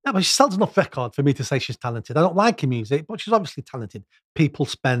 Yeah, but she sells enough record for me to say she's talented. I don't like her music, but she's obviously talented. People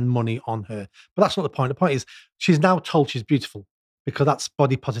spend money on her. But that's not the point. The point is she's now told she's beautiful because that's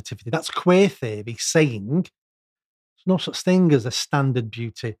body positivity. That's queer theory saying there's no such thing as a standard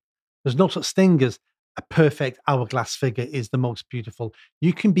beauty. There's no such thing as a perfect hourglass figure is the most beautiful.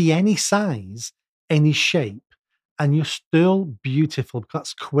 You can be any size, any shape, and you're still beautiful.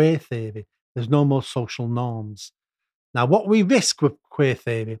 That's queer theory. There's no more social norms. Now, what we risk with queer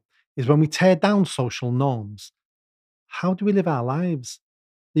theory is when we tear down social norms, how do we live our lives?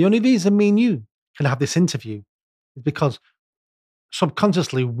 The only reason me and you can have this interview is because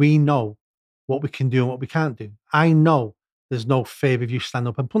subconsciously we know what we can do and what we can't do. I know there's no fear of you stand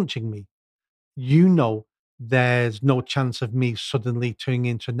up and punching me. You know there's no chance of me suddenly turning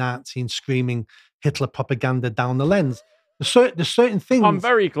into a Nazi and screaming Hitler propaganda down the lens. There's certain things. I'm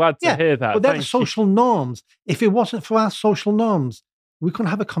very glad to hear that. But they're the Thank you. social norms. If it wasn't for our social norms, we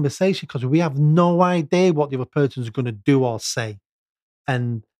couldn't have a conversation because we have no idea what the other person is going to do or say.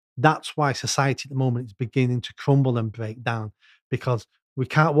 And that's why society at the moment is beginning to crumble and break down, because we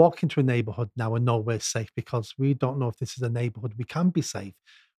can't walk into a neighborhood now and know we're safe because we don't know if this is a neighborhood we can be safe.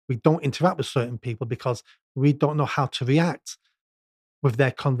 We don't interact with certain people because we don't know how to react with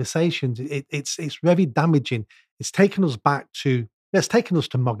their conversations. It's very damaging. It's taken us to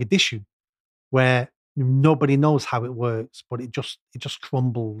Mogadishu, where nobody knows how it works, but it just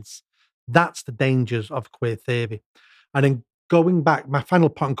crumbles. That's the dangers of queer theory. And then going back, my final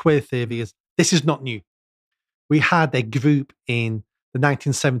point on queer theory is this is not new. We had a group in the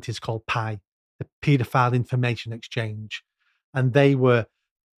 1970s called PI, the Paedophile Information Exchange, and they were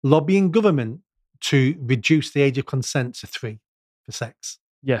lobbying government to reduce the age of consent to 3 for sex.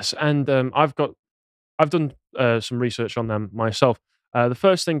 Yes, and I've done some research on them myself. The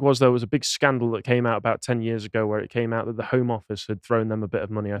first thing was there was a big scandal that came out about 10 years ago where it came out that the Home Office had thrown them a bit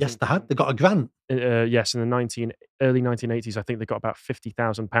of money. I Yes, think, they had. They got a grant. yes, in the early 1980s, I think they got about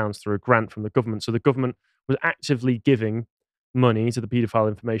 £50,000 through a grant from the government. So the government was actively giving money to the Paedophile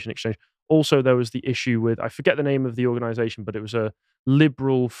Information Exchange. Also, there was the issue with, I forget the name of the organization, but it was a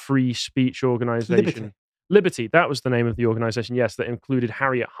liberal free speech organization. Liberty, that was the name of the organization, yes, that included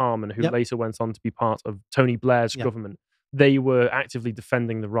Harriet Harman, who later went on to be part of Tony Blair's government. They were actively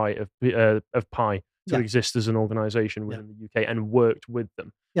defending the right of PI to exist as an organization within the UK and worked with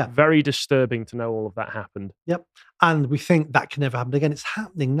them. Very disturbing to know all of that happened. Yep. And we think that can never happen again. It's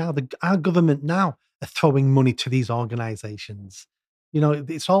happening now. Our government now are throwing money to these organizations. You know,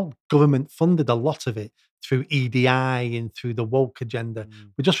 it's all government funded, a lot of it, through EDI and through the woke agenda.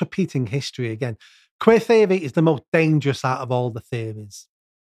 We're just repeating history again. Queer theory is the most dangerous out of all the theories.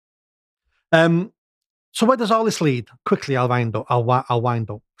 So where does all this lead? Quickly, I'll wind up.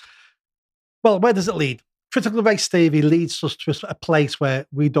 Well, where does it lead? Critical race theory leads us to a place where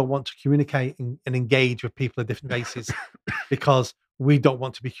we don't want to communicate and engage with people of different races because we don't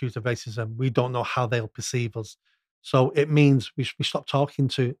want to be accused of racism. We don't know how they'll perceive us. So it means we stop talking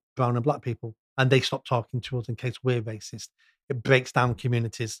to brown and black people and they stop talking to us in case we're racist. It breaks down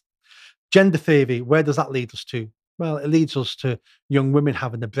communities. Gender theory, where does that lead us to? Well, it leads us to young women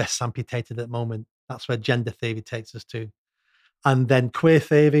having their breasts amputated at the moment. That's where gender theory takes us to. And then queer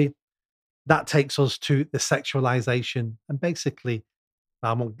theory, that takes us to the sexualization. And basically,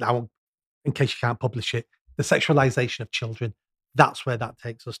 I won't, in case you can't publish it, the sexualization of children. That's where that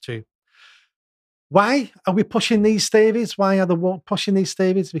takes us to. Why are we pushing these theories? Why are they pushing these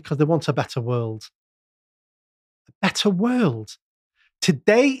theories? Because they want a better world. A better world.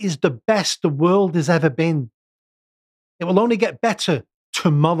 Today is the best the world has ever been. It will only get better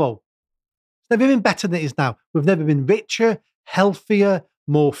tomorrow. It's never been better than it is now. We've never been richer, healthier,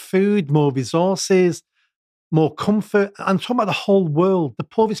 more food, more resources, more comfort. I'm talking about the whole world. The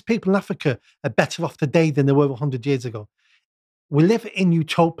poorest people in Africa are better off today than they were 100 years ago. We live in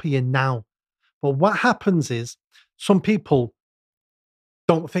utopia now. But what happens is some people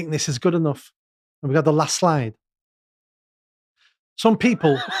don't think this is good enough. And we got the last slide. Some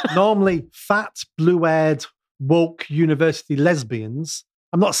people, normally fat, blue-haired, woke university lesbians.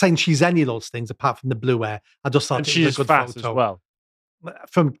 I'm not saying she's any of those things apart from the blue hair. I just thought it was a good fat photo. as well.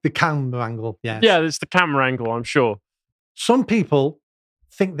 From the camera angle, yes. Yeah, it's the camera angle, I'm sure. Some people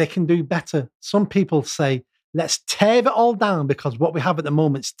think they can do better. Some people say, let's tear it all down because what we have at the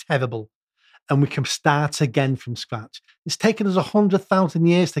moment is terrible and we can start again from scratch. It's taken us 100,000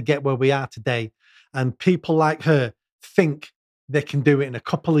 years to get where we are today. And people like her think they can do it in a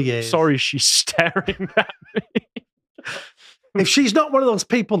couple of years. Sorry, she's staring at me. If she's not one of those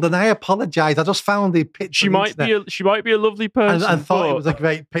people, then I apologize. I just found the picture. She might be a lovely person. And thought it was a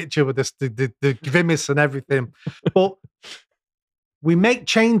great picture with this, the grimace and everything. But we make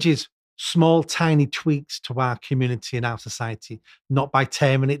changes, small, tiny tweaks to our community and our society, not by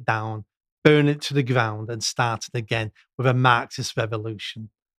tearing it down, burning it to the ground and starting again with a Marxist revolution.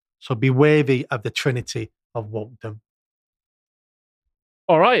 So be wary of the trinity of wokedom.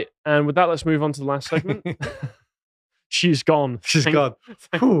 All right. And with that, let's move on to the last segment. She's gone. She's gone.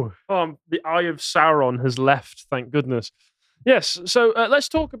 The Eye of Sauron has left, thank goodness. Yes, so let's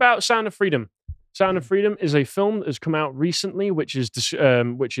talk about Sound of Freedom. Sound of Freedom is a film that has come out recently, which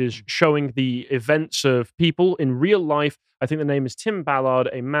is showing the events of people in real life. I think the name is Tim Ballard,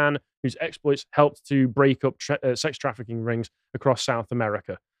 a man whose exploits helped to break up sex trafficking rings across South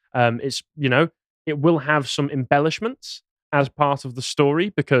America. It will have some embellishments as part of the story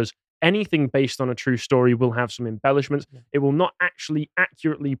because anything based on a true story will have some embellishments. It will not actually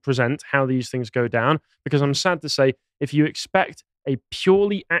accurately present how these things go down because I'm sad to say if you expect a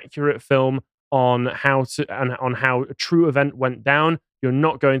purely accurate film on how a true event went down, you're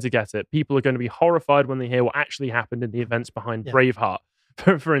not going to get it. People are going to be horrified when they hear what actually happened in the events behind Yeah. Braveheart,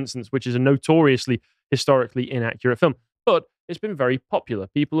 for instance, which is a notoriously historically inaccurate film. But it's been very popular.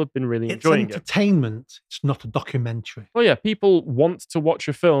 People have been really It's enjoying it. entertainment. It's not a documentary. Oh yeah, people want to watch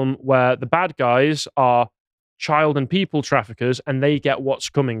a film where the bad guys are child and people traffickers and they get what's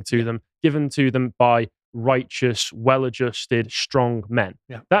coming to them, given to them by righteous, well-adjusted, strong men.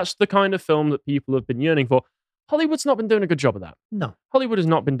 Yeah. That's the kind of film that people have been yearning for. Hollywood's not been doing a good job of that. No. Hollywood has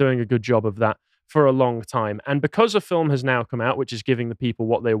not been doing a good job of that for a long time. And because a film has now come out, which is giving the people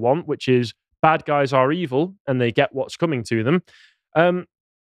what they want, which is bad guys are evil and they get what's coming to them,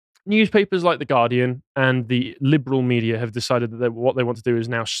 newspapers like The Guardian and the liberal media have decided that what they want to do is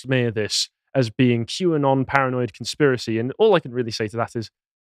now smear this as being QAnon paranoid conspiracy. And all I can really say to that is,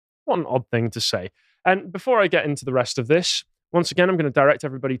 what an odd thing to say. And before I get into the rest of this, once again, I'm going to direct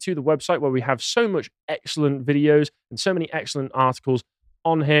everybody to the website where we have so much excellent videos and so many excellent articles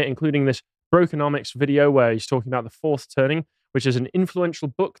on here, including this Brokenomics video where he's talking about the fourth turning, which is an influential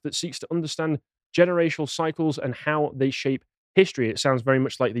book that seeks to understand generational cycles and how they shape history. It sounds very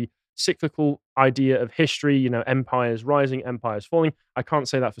much like the cyclical idea of history, you know, empires rising, empires falling. I can't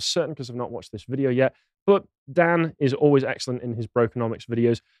say that for certain because I've not watched this video yet, but Dan is always excellent in his Brokenomics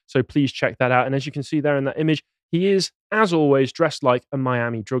videos, so please check that out. And as you can see there in that image, he is, as always, dressed like a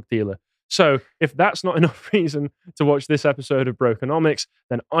Miami drug dealer. So if that's not enough reason to watch this episode of Brokenomics,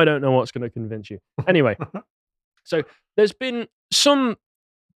 then I don't know what's going to convince you. Anyway, so there's been some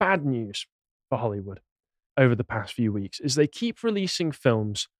bad news for Hollywood over the past few weeks, is they keep releasing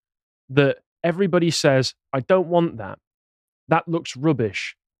films that everybody says, I don't want that. That looks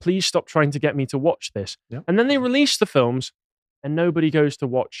rubbish. Please stop trying to get me to watch this. Yep. And then they release the films and nobody goes to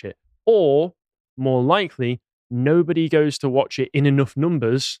watch it. Or, more likely, nobody goes to watch it in enough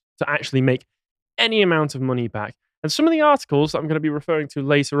numbers to actually make any amount of money back. And some of the articles that I'm going to be referring to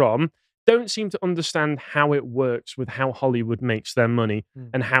later on don't seem to understand how it works with how Hollywood makes their money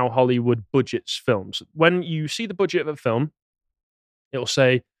and how Hollywood budgets films. When you see the budget of a film, it'll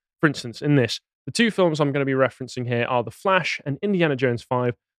say, for instance, in this, the two films I'm going to be referencing here are The Flash and Indiana Jones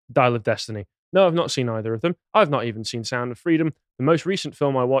 5, Dial of Destiny. No, I've not seen either of them. I've not even seen Sound of Freedom. The most recent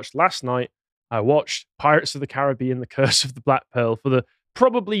film I watched last night, I watched Pirates of the Caribbean, The Curse of the Black Pearl for the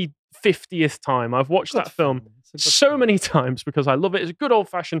probably 50th time. I've watched that film so many times because I love it. It's a good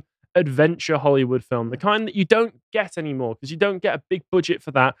old-fashioned adventure Hollywood film, the kind that you don't get anymore because you don't get a big budget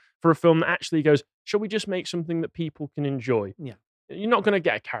for that, for a film that actually goes, shall we just make something that people can enjoy? Yeah. You're not going to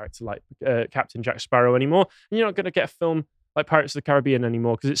get a character like Captain Jack Sparrow anymore, and you're not going to get a film like Pirates of the Caribbean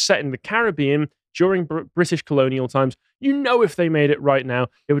anymore because it's set in the Caribbean during British colonial times. You know, if they made it right now,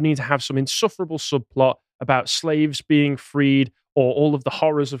 it would need to have some insufferable subplot about slaves being freed or all of the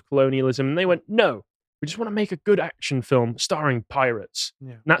horrors of colonialism. And they went, no, we just want to make a good action film starring pirates.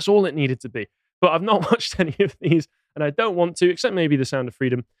 Yeah. And that's all it needed to be. But I've not watched any of these, and I don't want to, except maybe The Sound of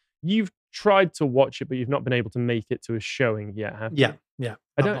Freedom. You've tried to watch it, but you've not been able to make it to a showing yet, have you? Yeah.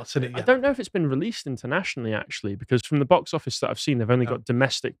 I I've not seen it yet. I don't know if it's been released internationally, actually, because from the box office that I've seen, they've only got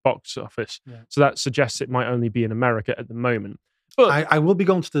domestic box office. Yeah. So that suggests it might only be in America at the moment. But I will be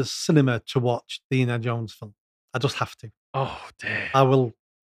going to the cinema to watch the Indiana Jones film. I just have to. oh, dear. I'll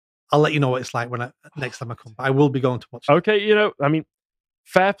let you know what it's like when next time I come. I will be going to watch it. Okay, you know, I mean,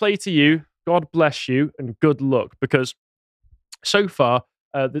 fair play to you. God bless you and good luck, because so far,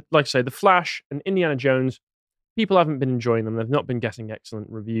 like I say, The Flash and Indiana Jones, people haven't been enjoying them. They've not been getting excellent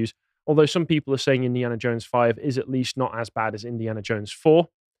reviews. Although some people are saying Indiana Jones 5 is at least not as bad as Indiana Jones 4,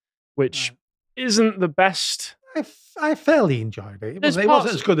 which isn't the best. I fairly enjoyed it. It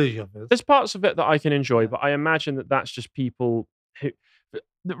wasn't as good as the others. There's parts of it that I can enjoy, but I imagine that that's just people who...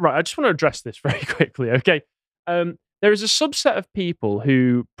 Right, I just want to address this very quickly, okay? There is a subset of people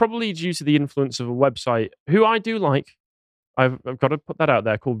who, probably due to the influence of a website, who I do like. I've got to put that out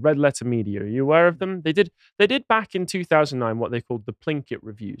there, called Red Letter Media. Are you aware of them? They did back in 2009 what they called the Plinkett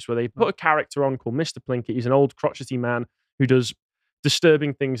reviews, where they put a character on called Mr. Plinkett. He's an old crotchety man who does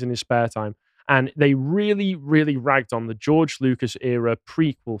disturbing things in his spare time. And they really, really ragged on the George Lucas era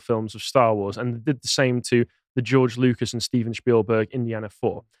prequel films of Star Wars, and they did the same to the George Lucas and Steven Spielberg Indiana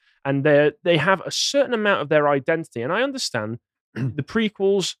 4. And they have a certain amount of their identity. And I understand the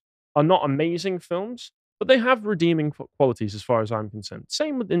prequels are not amazing films, but they have redeeming qualities as far as I'm concerned.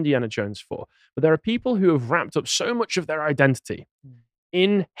 Same with Indiana Jones 4. But there are people who have wrapped up so much of their identity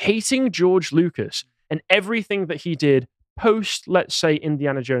in hating George Lucas and everything that he did post, let's say,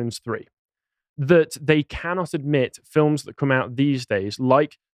 Indiana Jones 3, that they cannot admit films that come out these days,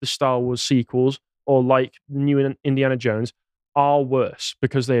 like the Star Wars sequels or like new Indiana Jones are worse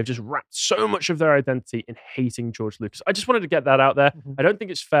because they have just wrapped so much of their identity in hating George Lucas. I just wanted to get that out there. Mhm. I don't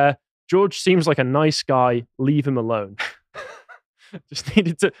think it's fair. George seems like a nice guy. Leave him alone. Just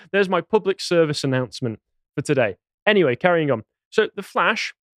needed to. There's my public service announcement for today. Anyway, carrying on. So, The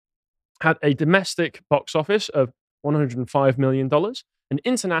Flash had a domestic box office of $105 million, an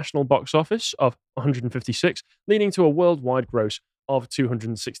international box office of 156, leading to a worldwide gross of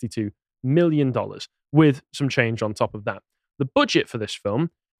 $262 million, with some change on top of that. The budget for this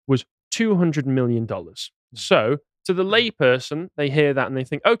film was $200 million. So, to the layperson, they hear that and they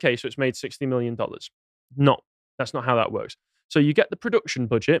think, okay, so it's made $60 million. No, that's not how that works. So, you get the production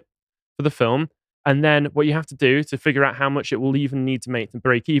budget for the film, and then what you have to do to figure out how much it will even need to make to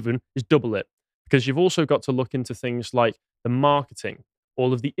break even is double it. Because you've also got to look into things like the marketing,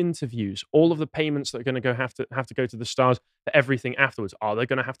 all of the interviews, all of the payments that are going to have to go to the stars for everything afterwards. Are there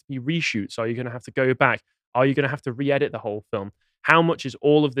going to have to be reshoots? Are you going to have to go back? Are you going to have to re-edit the whole film? How much is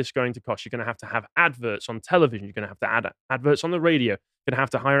all of this going to cost? You're going to have adverts on television. You're going to have to add adverts on the radio. You're going to have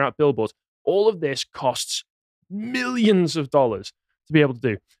to hire out billboards. All of this costs millions of dollars to be able to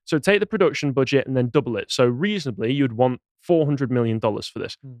do. So take the production budget and then double it. So reasonably, you'd want $400 million for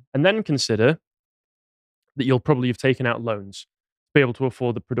this. And then consider that you'll probably have taken out loans to be able to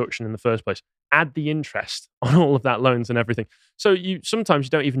afford the production in the first place. Add the interest on all of that loans and everything. So sometimes you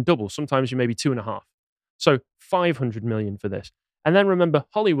don't even double. Sometimes you maybe 2.5. So $500 million for this. And then remember,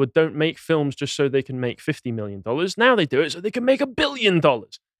 Hollywood don't make films just so they can make $50 million. Now they do it so they can make $1 billion.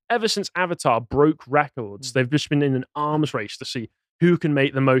 Ever since Avatar broke records, they've just been in an arms race to see who can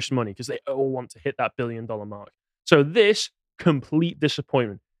make the most money because they all want to hit that $1 billion mark. So this, complete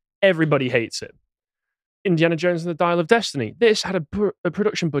disappointment. Everybody hates it. Indiana Jones and the Dial of Destiny. This had a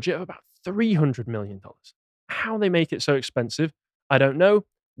production budget of about $300 million. How they make it so expensive, I don't know.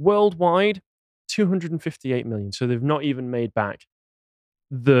 Worldwide, $258 million. So they've not even made back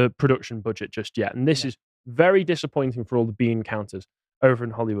the production budget just yet. And this is very disappointing for all the bean counters over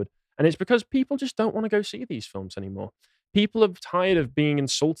in Hollywood. And it's because people just don't want to go see these films anymore. People are tired of being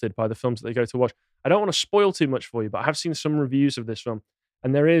insulted by the films that they go to watch. I don't want to spoil too much for you, but I have seen some reviews of this film.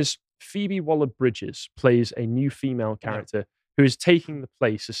 And there is Phoebe Waller-Bridges plays a new female character who is taking the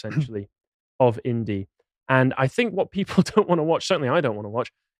place, essentially, of Indy. And I think what people don't want to watch, certainly I don't want to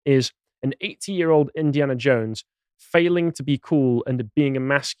watch, is an 80-year-old Indiana Jones failing to be cool and being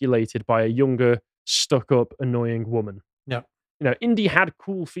emasculated by a younger, stuck-up, annoying woman. Yeah. You know, Indy had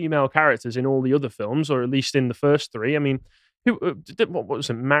cool female characters in all the other films, or at least in the first three. I mean, what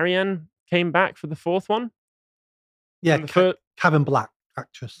was it? Marianne came back for the fourth one? Yeah, Kevin Black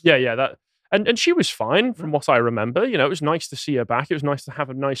actress. Yeah, that. And she was fine from what I remember. You know, it was nice to see her back. It was nice to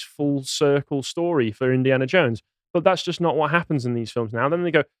have a nice full circle story for Indiana Jones. But that's just not what happens in these films now. Then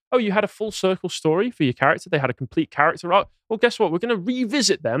they go, oh, you had a full circle story for your character. They had a complete character arc. Well, guess what? We're going to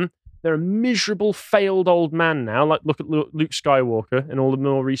revisit them. They're a miserable, failed old man now. Like, look at Luke Skywalker in all the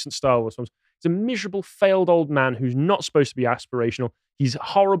more recent Star Wars films. He's a miserable, failed old man who's not supposed to be aspirational. He's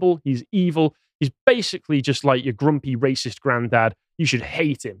horrible. He's evil. He's basically just like your grumpy, racist granddad. You should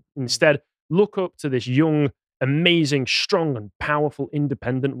hate him. Instead, look up to this young, amazing, strong, and powerful,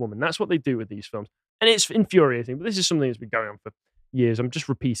 independent woman. That's what they do with these films. And it's infuriating, but this is something that's been going on for years. I'm just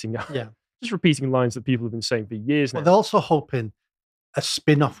repeating lines that people have been saying for years now. But they're also hoping a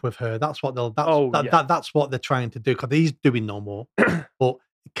spin-off with her. That's what that's what they're trying to do, because he's doing no more. But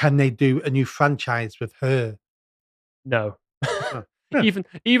can they do a new franchise with her? No.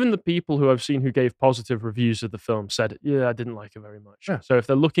 Even the people who I've seen who gave positive reviews of the film said, yeah, I didn't like it very much. Yeah. So if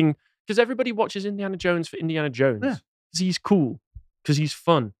they're looking, because everybody watches Indiana Jones for Indiana Jones, because he's cool, because he's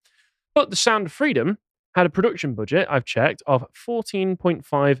fun. But The Sound of Freedom had a production budget, I've checked, of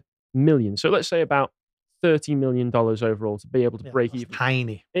 $14.5 million. So let's say about $30 million overall to be able to break even.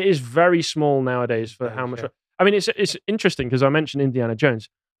 Tiny. It is very small nowadays for how much. I mean, it's interesting because I mentioned Indiana Jones.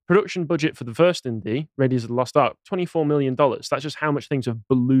 Production budget for the first Indy, Raiders of the Lost Ark, $24 million. That's just how much things have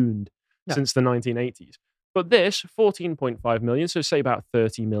ballooned since the 1980s. But this, $14.5 million, so say about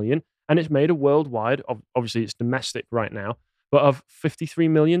 $30 million, and it's made a worldwide, obviously it's domestic right now, but of $53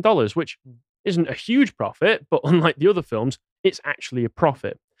 million, which isn't a huge profit, but unlike the other films, it's actually a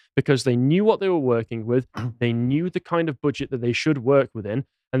profit because they knew what they were working with, they knew the kind of budget that they should work within,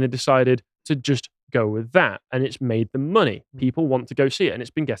 and they decided to just go with that, and it's made them money. People want to go see it, and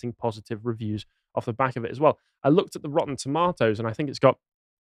it's been getting positive reviews off the back of it as well. I looked at the Rotten Tomatoes, and I think it's got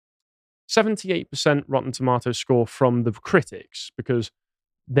 78% Rotten Tomatoes score from the critics, because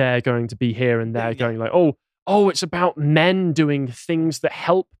they're going to be here and they're going like, oh, it's about men doing things that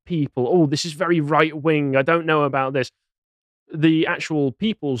help people. Oh, this is very right-wing. I don't know about this. The actual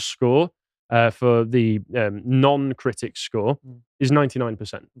people's score, for the non-critic score is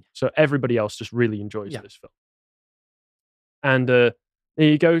 99%. So everybody else just really enjoys this film. And there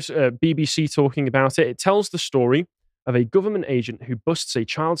you go, BBC talking about it. It tells the story of a government agent who busts a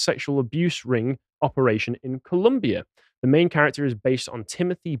child sexual abuse ring operation in Colombia. The main character is based on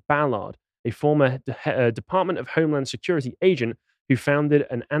Timothy Ballard, a former Department of Homeland Security agent who founded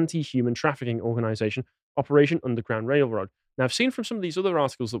an anti-human trafficking organization, Operation Underground Railroad. Now, I've seen from some of these other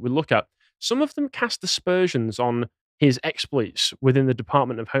articles that we look at, some of them cast aspersions on his exploits within the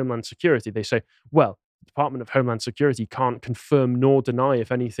Department of Homeland Security. They say, well, the Department of Homeland Security can't confirm nor deny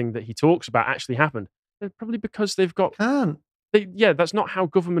if anything that he talks about actually happened. Probably because they've got... Can't. That's not how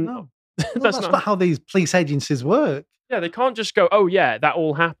government... No. That's not how these police agencies work. Yeah, they can't just go, oh yeah, that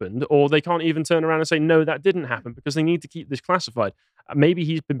all happened, or they can't even turn around and say, no, that didn't happen, because they need to keep this classified. Maybe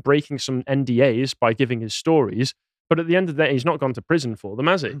he's been breaking some NDAs by giving his stories, but at the end of the day, he's not gone to prison for them,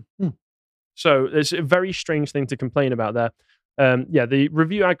 has he? So it's a very strange thing to complain about there. The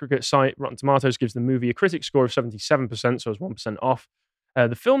review aggregate site, Rotten Tomatoes, gives the movie a critic score of 77%, so it's 1% off.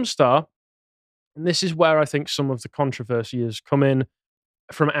 The film star, and this is where I think some of the controversy has come in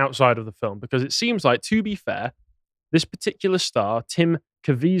from outside of the film, because it seems like, to be fair, this particular star, Tim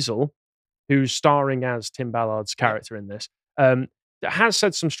Caviezel, who's starring as Tim Ballard's character in this, has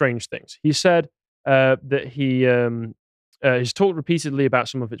said some strange things. He said that he's talked repeatedly about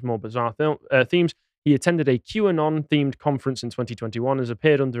some of its more bizarre themes. He attended a QAnon-themed conference in 2021, has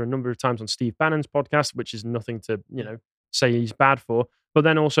appeared under a number of times on Steve Bannon's podcast, which is nothing to, say he's bad for, but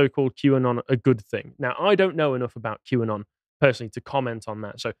then also called QAnon a good thing. Now, I don't know enough about QAnon personally to comment on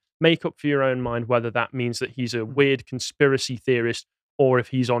that. So make up for your own mind whether that means that he's a weird conspiracy theorist or if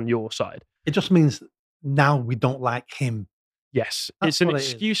he's on your side. It just means now we don't like him. Yes, it's an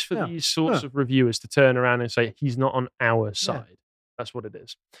excuse for these sorts of reviewers to turn around and say he's not on our side. That's what it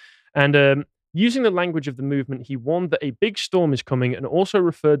is. And using the language of the movement, he warned that a big storm is coming and also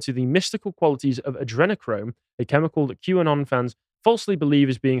referred to the mystical qualities of adrenochrome, a chemical that QAnon fans falsely believe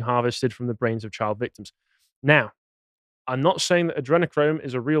is being harvested from the brains of child victims. Now, I'm not saying that adrenochrome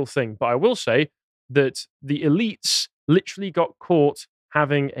is a real thing, but I will say that the elites literally got caught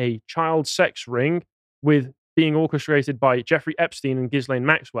having a child sex ring with being orchestrated by Jeffrey Epstein and Ghislaine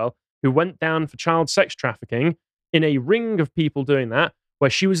Maxwell, who went down for child sex trafficking in a ring of people doing that, where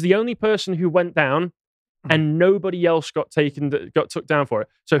she was the only person who went down and nobody else got took down for it.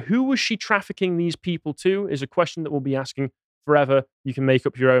 So who was she trafficking these people to is a question that we'll be asking forever. You can make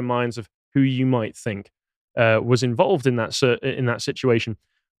up your own minds of who you might think was involved in that situation.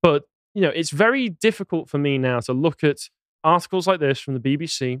 But, it's very difficult for me now to look at articles like this from the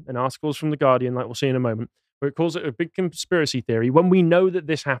BBC and articles from The Guardian, like we'll see in a moment, where it calls it a big conspiracy theory when we know that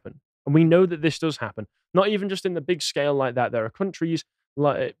this happened. And we know that this does happen. Not even just in the big scale like that. There are countries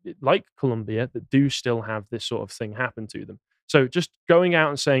like Colombia that do still have this sort of thing happen to them. So just going out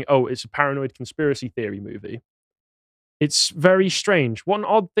and saying, oh, it's a paranoid conspiracy theory movie, it's very strange. What an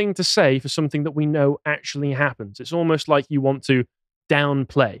odd thing to say for something that we know actually happens. It's almost like you want to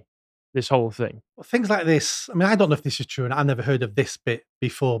downplay this whole thing. Well, things like this, I mean, I don't know if this is true, and I've never heard of this bit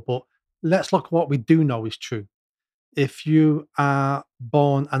before, but let's look at what we do know is true. If you are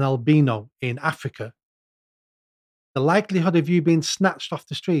born an albino in Africa, the likelihood of you being snatched off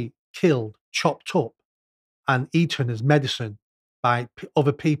the street, killed, chopped up, and eaten as medicine by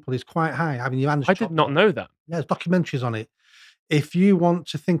other people is quite high. Having your hands I did not know that. Yeah, there's documentaries on it. If you want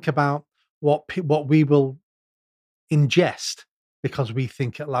to think about what we will ingest because we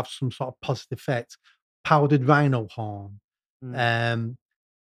think it'll have some sort of positive effect, powdered rhino horn,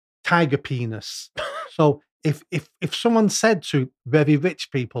 tiger penis. So if someone said to very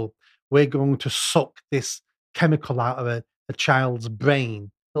rich people, we're going to suck this chemical out of a child's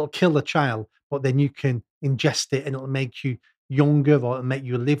brain, it'll kill the child, but then you can ingest it and it'll make you younger or it'll make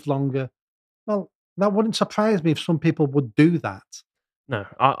you live longer. Well, that wouldn't surprise me if some people would do that. No,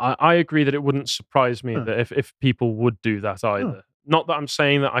 I agree that it wouldn't surprise me that if people would do that either. Not that I'm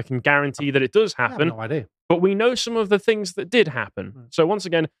saying that I can guarantee that it does happen. I have no idea. But we know some of the things that did happen. So once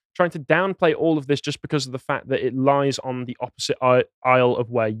again, trying to downplay all of this just because of the fact that it lies on the opposite aisle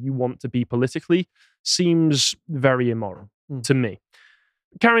of where you want to be politically seems very immoral to me.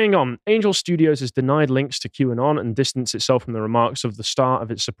 Carrying on, Angel Studios has denied links to QAnon and distanced itself from the remarks of the star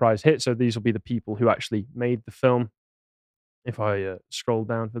of its surprise hit. So these will be the people who actually made the film. If I scroll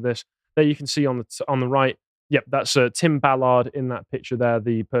down for this, there you can see on the right, yep, that's Tim Ballard in that picture there,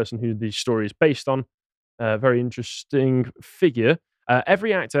 the person who the story is based on. Very interesting figure.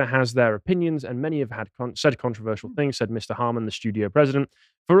 Every actor has their opinions, and many have said controversial things, said Mr. Harmon, the studio president.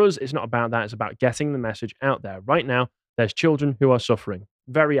 For us, it's not about that. It's about getting the message out there. Right now, there's children who are suffering.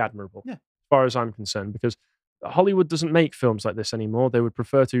 Very admirable. Yeah. far as I'm concerned, because Hollywood doesn't make films like this anymore. They would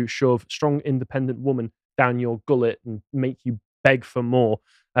prefer to shove strong, independent woman down your gullet and make you beg for more,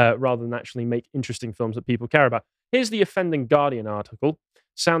 rather than actually make interesting films that people care about. Here's the offending Guardian article.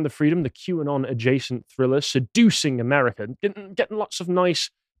 Sound of Freedom, the QAnon adjacent thriller, seducing America. Getting lots of nice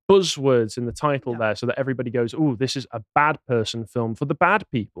buzzwords in the title there so that everybody goes, oh, this is a bad person film for the bad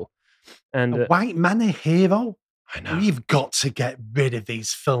people. And A white man a hero? I know. We've got to get rid of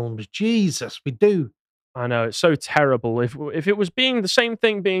these films. Jesus, we do. I know, it's so terrible. If it was being the same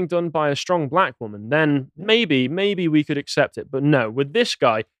thing being done by a strong black woman, then maybe we could accept it. But no, with this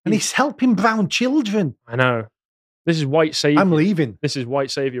guy, And he's helping brown children. I know. This is white savior. I'm leaving. This is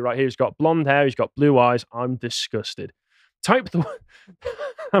white savior right here. He's got blonde hair. He's got blue eyes. I'm disgusted.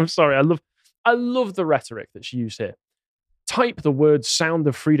 I'm sorry. I love the rhetoric that's used here. Type the word "Sound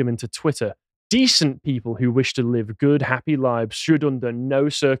of Freedom" into Twitter. Decent people who wish to live good, happy lives should, under no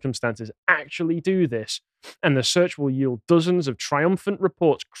circumstances, actually do this. And the search will yield dozens of triumphant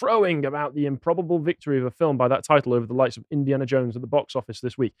reports crowing about the improbable victory of a film by that title over the likes of Indiana Jones at the box office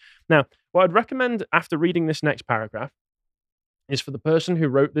this week. Now, what I'd recommend after reading this next paragraph is for the person who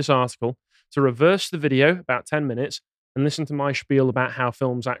wrote this article to reverse the video about 10 minutes and listen to my spiel about how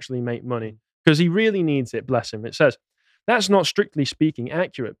films actually make money, because he really needs it, bless him. It says, that's not strictly speaking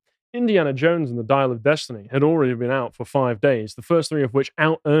accurate. Indiana Jones and the Dial of Destiny had already been out for 5 days, the first 3 of which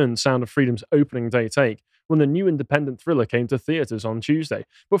out-earned Sound of Freedom's opening day take, when the new independent thriller came to theaters on Tuesday.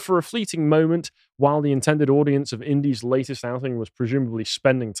 But for a fleeting moment, while the intended audience of Indy's latest outing was presumably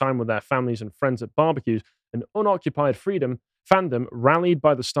spending time with their families and friends at barbecues, an unoccupied fandom, rallied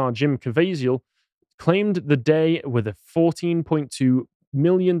by the star Jim Caviezel, claimed the day with a $14.2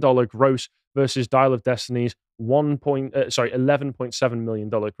 million gross versus Dial of Destiny's $11.7 million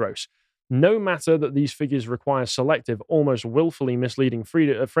gross. No matter that these figures require selective, almost willfully misleading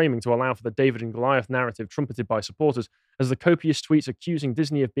framing to allow for the David and Goliath narrative trumpeted by supporters, as the copious tweets accusing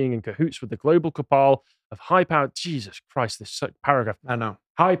Disney of being in cahoots with the global cabal of high-powered, Jesus Christ, this paragraph, I know,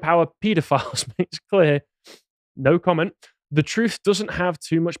 high-powered pedophiles makes clear, no comment, the truth doesn't have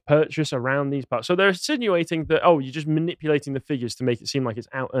too much purchase around these parts. So they're insinuating that, oh, you're just manipulating the figures to make it seem like it's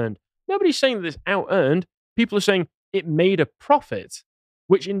out-earned. Nobody's saying that it's out-earned. People are saying it made a profit,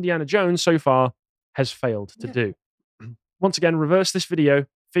 which Indiana Jones so far has failed to do. Once again, reverse this video,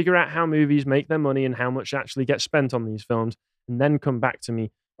 figure out how movies make their money and how much actually gets spent on these films, and then come back to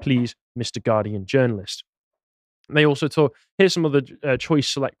me, please, Mr. Guardian journalist. And they also talk, here's some other choice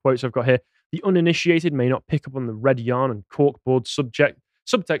select quotes I've got here. The uninitiated may not pick up on the red yarn and corkboard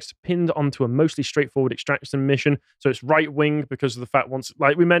subtext pinned onto a mostly straightforward extraction mission. So it's right wing because of the fact, once,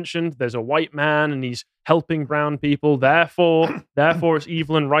 like we mentioned, there's a white man and he's helping brown people. Therefore it's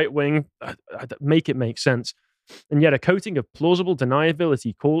evil and right wing. Make it make sense. And yet a coating of plausible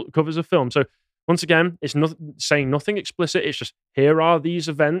deniability covers a film. So once again, it's not saying nothing explicit. It's just, here are these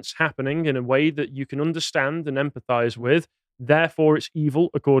events happening in a way that you can understand and empathize with. Therefore, it's evil,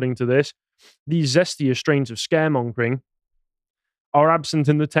 according to this. These zestier strains of scaremongering are absent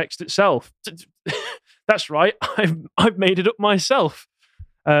in the text itself. That's right, I've made it up myself.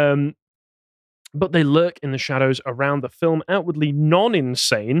 But they lurk in the shadows around the film, outwardly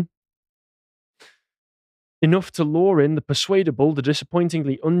non-insane enough to lure in the persuadable. The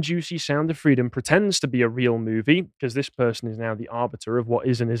disappointingly unjuicy Sound of Freedom pretends to be a real movie, because this person is now the arbiter of what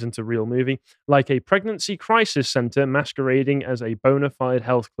is and isn't a real movie, like a pregnancy crisis center masquerading as a bona fide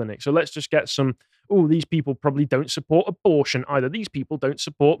health clinic. So let's just get some, these people probably don't support abortion either. These people don't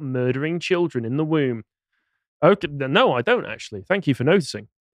support murdering children in the womb. Okay, no, I don't actually. Thank you for noticing.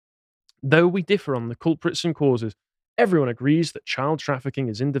 Though we differ on the culprits and causes, everyone agrees that child trafficking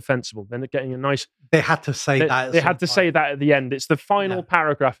is indefensible. Then they're getting a nice... They had to say that. They had to say that at the end. It's the final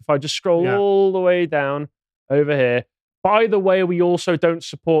paragraph. If I just scroll all the way down over here. By the way, we also don't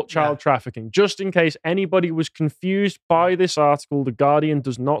support child trafficking. Just in case anybody was confused by this article, The Guardian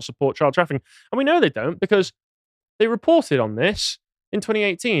does not support child trafficking. And we know they don't, because they reported on this in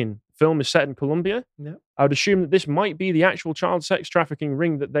 2018. The film is set in Colombia. Yeah. I would assume that this might be the actual child sex trafficking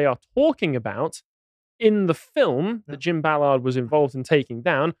ring that they are talking about in the film that Jim Ballard was involved in taking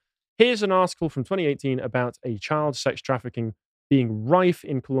down. Here's an article from 2018 about a child sex trafficking being rife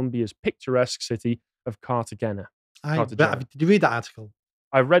in Colombia's picturesque city of Cartagena. Did you read that article?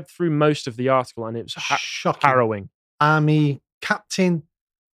 I read through most of the article and it was shocking. harrowing. Army captain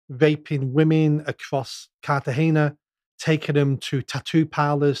raping women across Cartagena, taking them to tattoo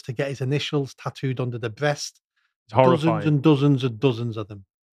parlors to get his initials tattooed under the breast. It's horrifying. Dozens and dozens and dozens of them.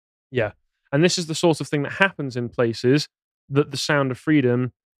 Yeah. And this is the sort of thing that happens in places that the Sound of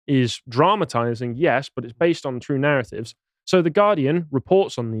Freedom is dramatizing, yes, but it's based on true narratives. So The Guardian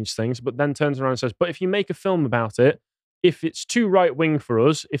reports on these things, but then turns around and says, but if you make a film about it, if it's too right-wing for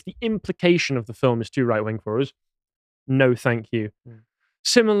us, if the implication of the film is too right-wing for us, no thank you.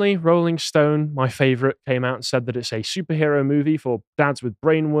 Similarly, Rolling Stone, my favorite, came out and said that it's a superhero movie for dads with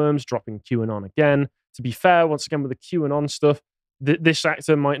brainworms, dropping QAnon again. To be fair, once again, with the QAnon stuff, this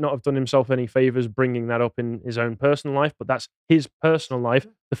actor might not have done himself any favors bringing that up in his own personal life, but that's his personal life.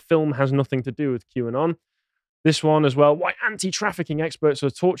 The film has nothing to do with QAnon. This one as well. Why anti-trafficking experts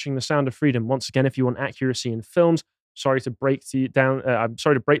are torching the sound of freedom. Once again, if you want accuracy in films, sorry to break to you down. I'm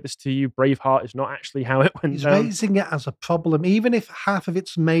sorry to break this to you. Braveheart is not actually how it went He's down. raising it as a problem, even if half of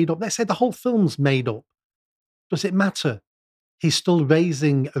it's made up. Let's say the whole film's made up. Does it matter? He's still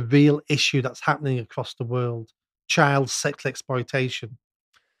raising a real issue that's happening across the world. Child sex exploitation.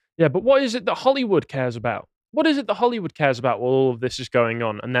 Yeah, but what is it that Hollywood cares about? What is it that Hollywood cares about while all of this is going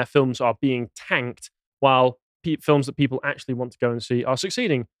on and their films are being tanked while films that people actually want to go and see are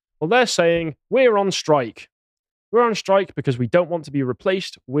succeeding? Well, they're saying, we're on strike. We're on strike because we don't want to be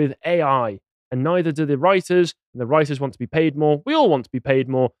replaced with AI. And neither do the writers. And the writers want to be paid more. We all want to be paid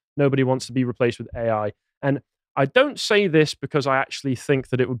more. Nobody wants to be replaced with AI. And I don't say this because I actually think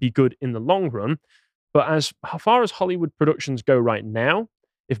that it would be good in the long run. But as far as Hollywood productions go right now,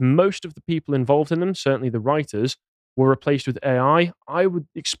 if most of the people involved in them, certainly the writers, were replaced with AI, I would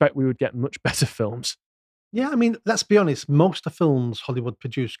expect we would get much better films. Yeah, I mean, let's be honest. Most of the films Hollywood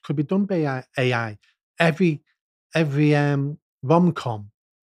produce could be done by AI. Every rom-com,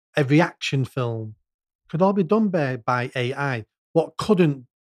 every action film could all be done by AI. What couldn't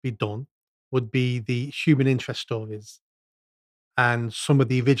be done would be the human interest stories and some of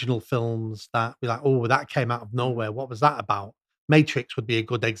the original films that be like, oh, that came out of nowhere. What was that about? Matrix would be a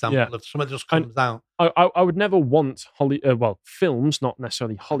good Yeah. example of something that just And comes out. I would never want films, not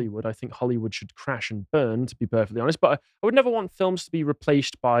necessarily Hollywood. I think Hollywood should crash and burn, to be perfectly honest. But I would never want films to be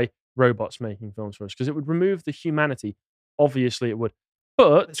replaced by robots making films for us because it would remove the humanity. Obviously, it would.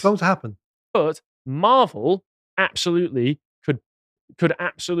 It's going to happen. But Marvel absolutely could put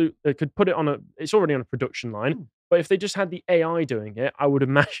it on a. It's already on a production line. But if they just had the AI doing it, I would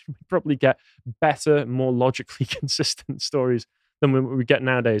imagine we'd probably get better, more logically consistent stories than we get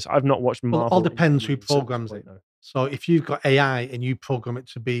nowadays. I've not watched Marvel. Well, it all depends who in some programs point, it. though. So if you've got AI and you program it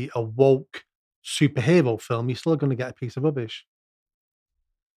to be a woke superhero film, you're still going to get a piece of rubbish.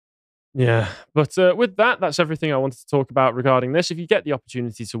 Yeah, but with that, that's everything I wanted to talk about regarding this. If you get the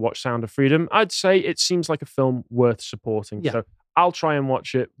opportunity to watch Sound of Freedom, I'd say it seems like a film worth supporting. Yeah. So I'll try and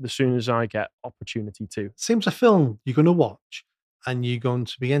watch it as soon as I get opportunity to. Seems a film you're going to watch and you're going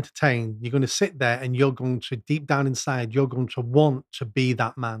to be entertained. You're going to sit there and you're going to, deep down inside, you're going to want to be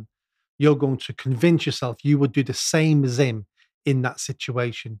that man. You're going to convince yourself you would do the same as him in that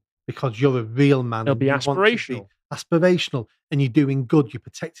situation because you're a real man. It'll be you want to be aspirational. aspirational and you're doing good. You're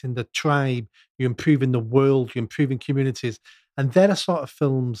protecting the tribe. You're improving the world. You're improving communities. And they're the sort of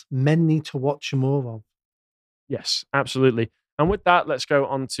films men need to watch more of. Yes, absolutely. And with that, let's go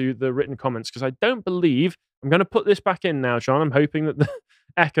on to the written comments because I don't believe I'm going to put this back in now, John. I'm hoping that the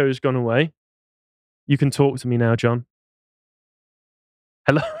echo's gone away. You can talk to me now, John.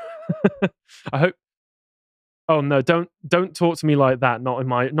 Hello. I hope. Oh no! Don't talk to me like that. Not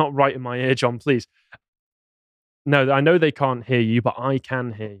right in my ear, John. Please. No, I know they can't hear you, but I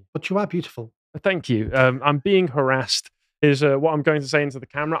can hear you. But you are beautiful. Thank you. I'm being harassed. Is what I'm going to say into the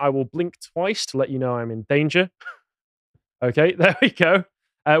camera. I will blink twice to let you know I'm in danger. Okay, there we go.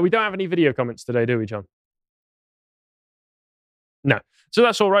 We don't have any video comments today, do we, John? No. So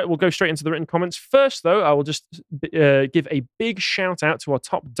that's all right. We'll go straight into the written comments. First, though, I will just give a big shout out to our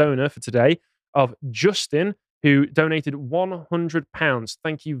top donor for today of Justin, who donated £100.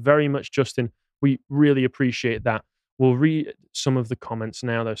 Thank you very much, Justin. We really appreciate that. We'll read some of the comments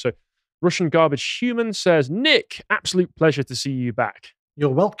now, though. So Russian Garbage Human says, Nick, absolute pleasure to see you back. You're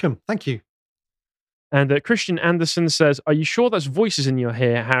welcome. Thank you. And Christian Anderson says, are you sure there's voices in your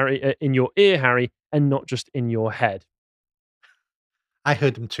ear, Harry, and not just in your head? I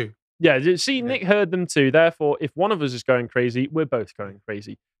heard them too. Yeah, see, Nick heard them too. Therefore, if one of us is going crazy, we're both going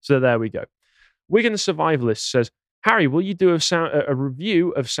crazy. So there we go. Wigan Survivalist says, Harry, will you do a review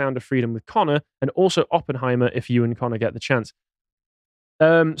of Sound of Freedom with Connor and also Oppenheimer if you and Connor get the chance?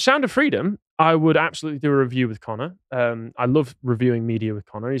 Sound of Freedom, I would absolutely do a review with Connor. I love reviewing media with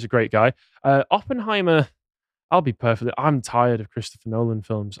Connor. He's a great guy. Oppenheimer, I'm tired of Christopher Nolan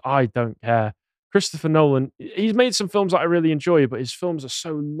films. I don't care. Christopher Nolan, he's made some films that I really enjoy, but his films are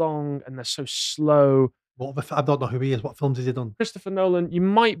so long and they're so slow. I don't know who he is. What films has he done? Christopher Nolan, you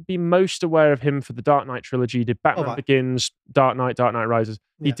might be most aware of him for the Dark Knight trilogy. He did Batman Begins, Dark Knight Rises.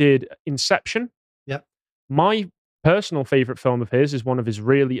 He did Inception. Yeah. My Personal favorite film of his is one of his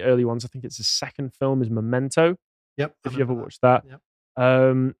really early ones. I think it's his second film is Memento, Yep, I if you ever remember that. watched that.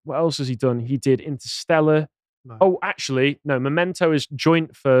 Yep. What else has he done? He did Interstellar. Right. Oh, actually, no, Memento is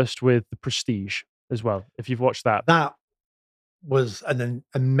joint first with The Prestige as well, if you've watched that. That was an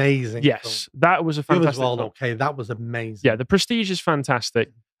amazing film. Yes, that was a The others fantastic were all film. okay. That was Yeah, amazing. The Prestige is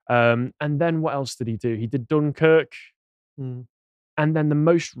fantastic. And then what else did he do? He did Dunkirk. Mm. And then the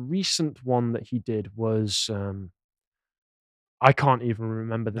most recent one that he did was I can't even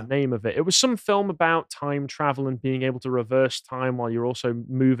remember the No. name of it. It was some film about time travel and being able to reverse time while you're also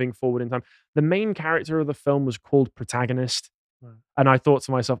moving forward in time. The main character of the film was called Protagonist. Right. And I thought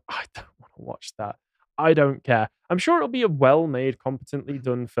to myself, I don't want to watch that. I don't care. I'm sure it'll be a well-made, competently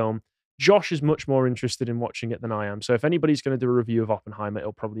done film. Josh is much more interested in watching it than I am. So if anybody's going to do a review of Oppenheimer,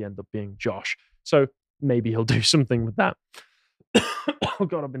 it'll probably end up being Josh. So maybe he'll do something with that. Oh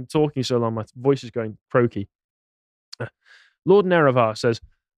God, I've been talking so long, my voice is going croaky. Lord Nerevar says,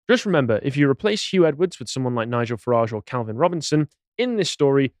 just remember, if you replace Huw Edwards with someone like Nigel Farage or Calvin Robinson, in this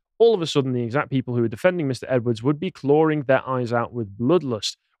story, all of a sudden the exact people who are defending Mr. Edwards would be clawing their eyes out with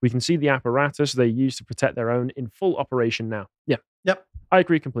bloodlust. We can see the apparatus they use to protect their own in full operation now. Yeah. Yep. I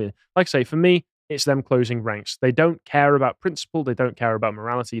agree completely. Like I say, for me, it's them closing ranks. They don't care about principle. They don't care about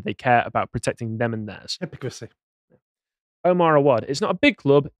morality. They care about protecting them and theirs. Hypocrisy. Omar Awad, it's not a big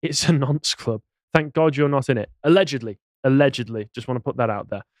club, it's a nonce club. Thank God you're not in it. Allegedly. Allegedly. Just want to put that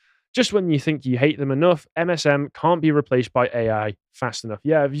out there. Just when you think you hate them enough, MSM can't be replaced by AI fast enough.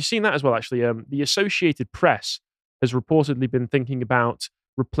 Yeah, have you seen that as well, actually? The Associated Press has reportedly been thinking about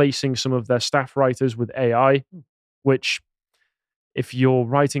replacing some of their staff writers with AI, which, if your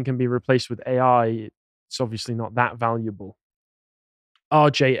writing can be replaced with AI, it's obviously not that valuable.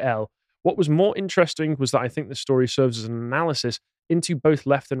 RJL. What was more interesting was that I think the story serves as an analysis into both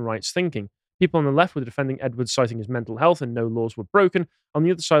left and right's thinking. People on the left were defending Edwards, citing his mental health and no laws were broken. On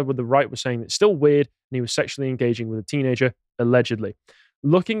the other side, where the right was saying it's still weird and he was sexually engaging with a teenager, allegedly.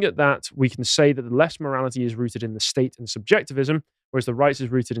 Looking at that, we can say that the left's morality is rooted in the state and subjectivism, whereas the right is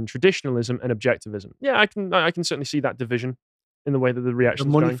rooted in traditionalism and objectivism. Yeah, I can certainly see that division in the way that the The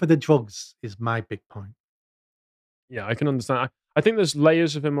reaction's money going. for the drugs is my big point. Yeah, I can understand. I think there's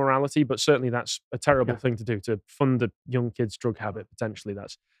layers of immorality, but certainly that's a terrible Yeah. thing to do, to fund a young kid's drug habit, potentially.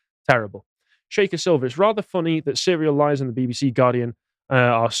 That's terrible. Shaker Silver, it's rather funny that Serial Lies and the BBC Guardian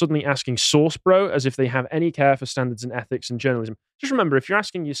are suddenly asking Source Bro as if they have any care for standards and ethics and journalism. Just remember, if you're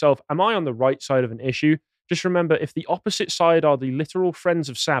asking yourself, am I on the right side of an issue? Just remember, if the opposite side are the literal friends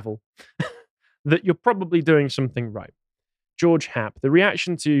of Savile, that you're probably doing something right. George Happ, the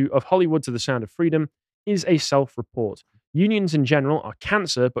reaction of Hollywood to The Sound of Freedom is a self-report. Unions in general are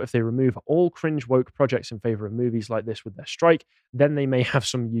cancer, but if they remove all cringe woke projects in favor of movies like this with their strike, then they may have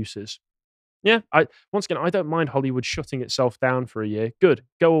some uses. Yeah, once again, I don't mind Hollywood shutting itself down for a year. Good,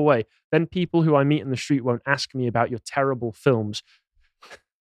 go away. Then people who I meet in the street won't ask me about your terrible films.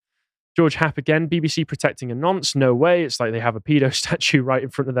 George Happ again, BBC protecting a nonce? No way. It's like they have a pedo statue right in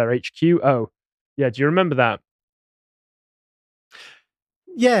front of their HQ. Oh, yeah, do you remember that?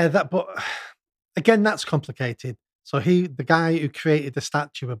 Yeah, but again, that's complicated. So the guy who created the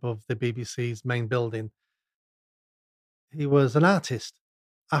statue above the BBC's main building, he was an artist.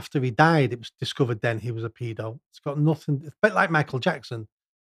 After he died, it was discovered then he was a pedo. It's got nothing. It's a bit like Michael Jackson.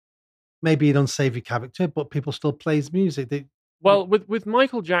 Maybe an unsavory character, but people still plays music. Well, with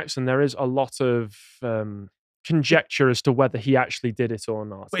Michael Jackson, there is a lot of conjecture as to whether he actually did it or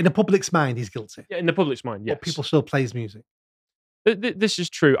not. But in the public's mind, he's guilty. Yeah, in the public's mind, yes. But people still plays music. This is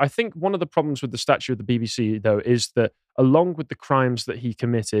true. I think one of the problems with the statue of the BBC, though, is that along with the crimes that he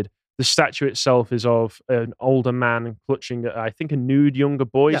committed, the statue itself is of an older man clutching, I think, a nude younger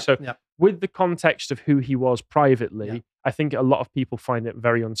boy. So with the context of who he was privately, I think a lot of people find it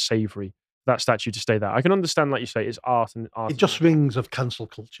very unsavory, that statue to stay there. I can understand, like you say, it's art and art. It just rings of cancel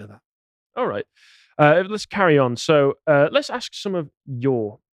culture, that. All right. Let's carry on. So let's ask some of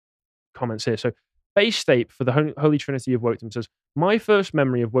your comments here. So Base State for the Holy Trinity of Wokedom says, my first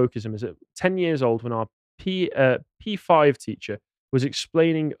memory of wokeism is at 10 years old when our P5 teacher was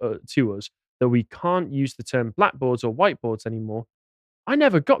explaining to us that we can't use the term blackboards or whiteboards anymore. I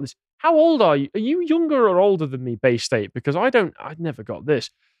never got this. How old are you? Are you younger or older than me, Bay State? Because I never got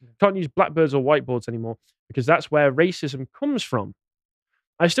this. Can't use blackboards or whiteboards anymore because that's where racism comes from.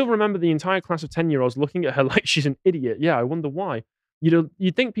 I still remember the entire class of 10-year-olds looking at her like she's an idiot. Yeah, I wonder why.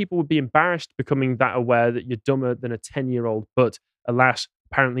 You'd think people would be embarrassed becoming that aware that you're dumber than a 10-year-old, but alas,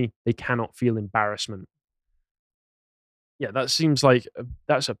 apparently they cannot feel embarrassment. Yeah, that seems like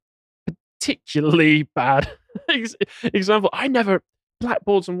that's a particularly bad example.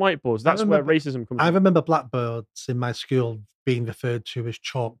 blackboards and whiteboards. I That's where remember racism comes I in. remember blackboards in my school being referred to as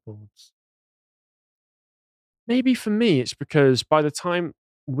chalkboards. Maybe for me, it's because by the time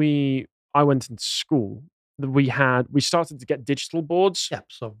we I went into school, we started to get digital boards, Yeah,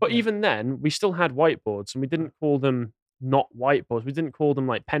 so but yeah, even then, we still had whiteboards, and we right, didn't call them not whiteboards. We didn't call them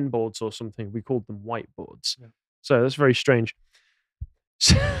like pen boards or something. We called them whiteboards. yeah. So that's very strange.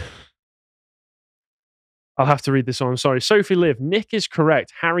 I'll have to read this on. I'm sorry. Sophie Liv, Nick is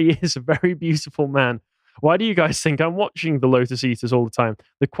correct. Harry is a very beautiful man. Why do you guys think I'm watching the Lotus Eaters all the time?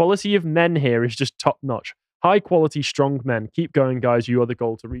 The quality of men here is just top notch. High quality, strong men. Keep going, guys. You are the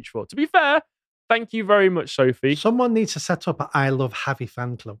goal to reach for. To be fair, thank you very much, Sophie. Someone needs to set up a I Love Harry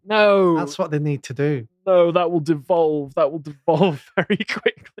fan club. No, That's what they need to do. no, that will devolve. That will devolve very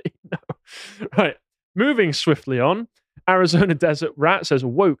quickly. No. Right. Moving swiftly on. Arizona Desert Rat says,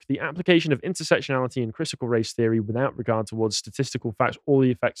 woke, the application of intersectionality and critical race theory without regard towards statistical facts or the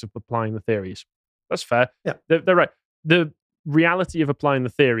effects of applying the theories. That's fair. Yeah. They're right. The reality of applying the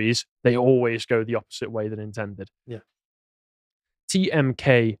theories, they always go the opposite way than intended. Yeah.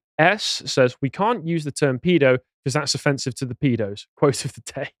 TMKS says, we can't use the term pedo because that's offensive to the pedos. Quote of the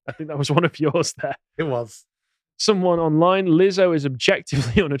day. I think that was one of yours there. It was. Someone online, Lizzo is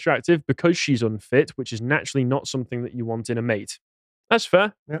objectively unattractive because she's unfit, which is naturally not something that you want in a mate. That's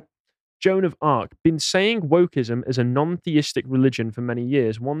fair. Yeah. Joan of Arc, been saying wokeism is a non-theistic religion for many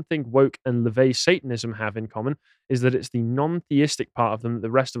years. One thing woke and LaVey Satanism have in common is that it's the non-theistic part of them that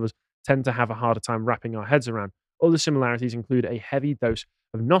the rest of us tend to have a harder time wrapping our heads around. Other similarities include a heavy dose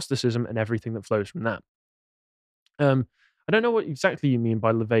of Gnosticism and everything that flows from that. I don't know what exactly you mean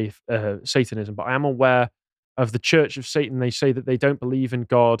by LaVey Satanism, but I am aware of the Church of Satan. They say that they don't believe in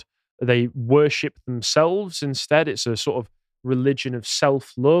God. They worship themselves instead. It's a sort of religion of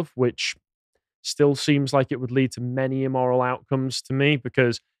self-love, which still seems like it would lead to many immoral outcomes to me,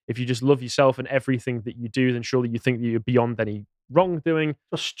 because if you just love yourself and everything that you do, then surely you think that you're beyond any wrongdoing.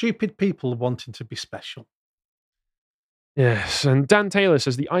 Just stupid people wanting to be special. Yes, and Dan Taylor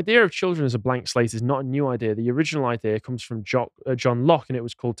says the idea of children as a blank slate is not a new idea. The original idea comes from John Locke, and it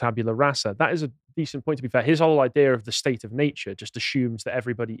was called tabula rasa. That is a decent point, to be fair. His whole idea of the state of nature just assumes that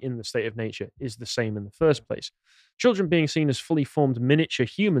everybody in the state of nature is the same in the first place. Children being seen as fully formed miniature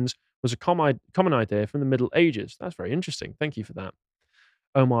humans was a common idea from the Middle Ages. That's very interesting. Thank you for that.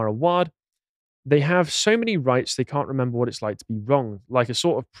 Omar Awad. They have so many rights they can't remember what it's like to be wrong, like a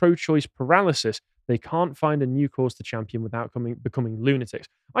sort of pro-choice paralysis. They can't find a new cause to champion without becoming lunatics.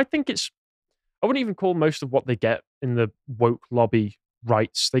 I wouldn't even call most of what they get in the woke lobby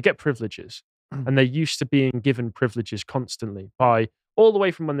rights. They get privileges, and they're used to being given privileges constantly by all the way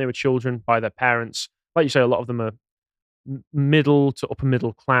from when they were children, by their parents. Like you say, a lot of them are middle to upper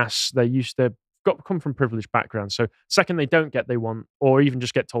middle class. Come from privileged backgrounds. So second they don't get they want, or even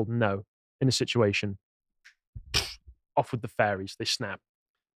just get told no in a situation, off with the fairies. They snap.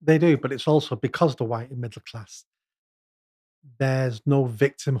 They do, but it's also because the white and middle class, there's no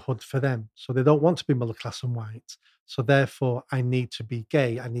victimhood for them. So they don't want to be middle class and white. So therefore, I need to be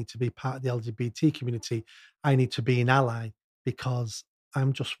gay. I need to be part of the LGBT community. I need to be an ally because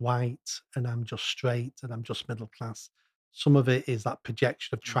I'm just white and I'm just straight and I'm just middle class. Some of it is that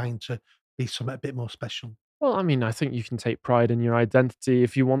projection of trying to be something a bit more special. Well, I mean, I think you can take pride in your identity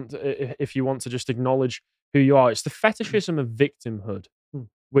if you want. If you want to just acknowledge who you are, it's the fetishism of victimhood, Hmm.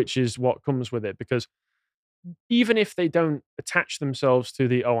 which is what comes with it. Because even if they don't attach themselves to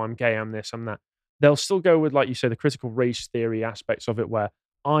the, oh, I'm gay, I'm this, I'm that, they'll still go with, like you say, the critical race theory aspects of it, where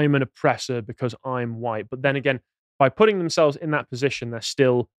I'm an oppressor because I'm white. But then again, by putting themselves in that position, they're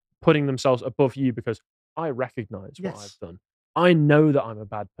still putting themselves above you because I recognize what Yes. I've done. I know that I'm a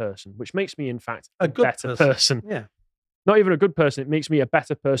bad person, which makes me, in fact, A a good better person. Yeah. Not even a good person. It makes me a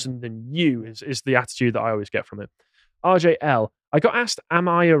better person than you, is the attitude that I always get from it. RJL, I got asked, am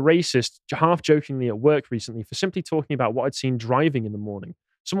I a racist, half jokingly at work recently for simply talking about what I'd seen driving in the morning.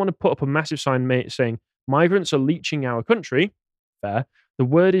 Someone had put up a massive sign saying, migrants are leeching our country. Fair. The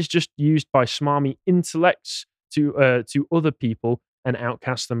word is just used by smarmy intellects to other people and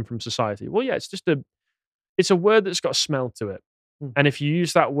outcast them from society. Well, yeah, it's a word that's got a smell to it. Mm. And if you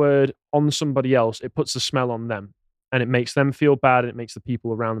use that word on somebody else, it puts a smell on them. And it makes them feel bad, and it makes the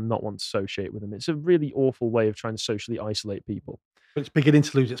people around them not want to associate with them. It's a really awful way of trying to socially isolate people. But it's beginning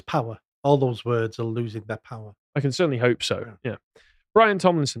to lose its power. All those words are losing their power. I can certainly hope so. Yeah. Brian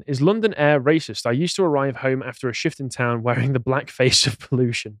Tomlinson, is London air racist? I used to arrive home after a shift in town wearing the black face of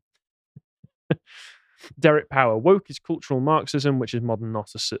pollution. Derek Power, woke is cultural Marxism, which is modern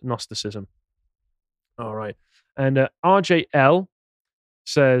Gnosticism. All right. And RJL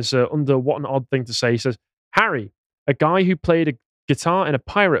says, under what an odd thing to say, he says, Harry, a guy who played a guitar in a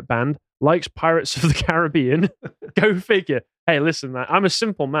pirate band, likes Pirates of the Caribbean. Go figure. Hey, listen, man, I'm a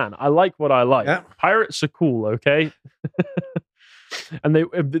simple man. I like what I like. Yeah. Pirates are cool, okay? And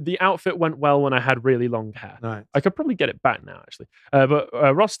the outfit went well when I had really long hair. Right. I could probably get it back now, actually. But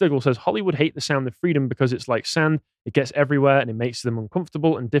Ross Diggle says, Hollywood hate the sound of freedom because it's like sand. It gets everywhere and it makes them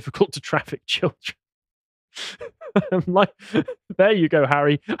uncomfortable and difficult to traffic children. I'm like, there you go,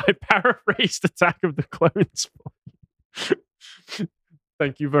 Harry. I paraphrased Attack of the Clones for you.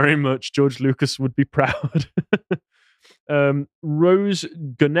 Thank you very much. George Lucas would be proud. Rose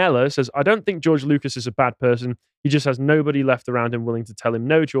Gunella says, I don't think George Lucas is a bad person. He just has nobody left around him willing to tell him,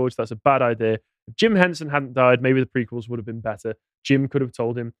 no, George, that's a bad idea. If Jim Henson hadn't died, maybe the prequels would have been better. Jim could have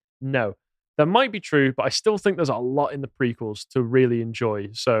told him, no. That might be true, but I still think there's a lot in the prequels to really enjoy.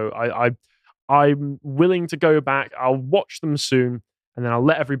 So I'm willing to go back. I'll watch them soon, and then I'll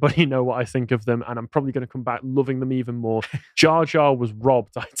let everybody know what I think of them, and I'm probably going to come back loving them even more. Jar Jar was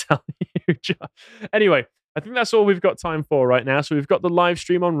robbed, I tell you. Anyway, I think that's all we've got time for right now. So we've got the live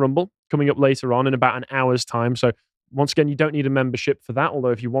stream on Rumble coming up later on in about an hour's time. So once again, you don't need a membership for that, although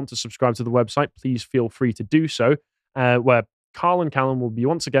if you want to subscribe to the website, please feel free to do so, where Carl and Callum will be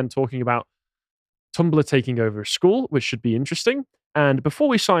once again talking about Tumblr taking over school, which should be interesting. And before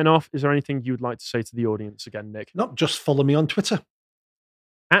we sign off, is there anything you'd like to say to the audience again, Nick? Not just follow me on Twitter.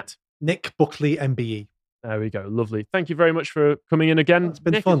 At Nick Buckley MBE. There we go. Lovely. Thank you very much for coming in again. It's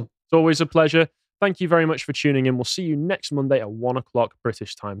been Nick, fun. It's always a pleasure. Thank you very much for tuning in. We'll see you next Monday at 1 o'clock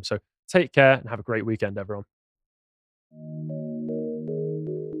British time. So take care and have a great weekend, everyone.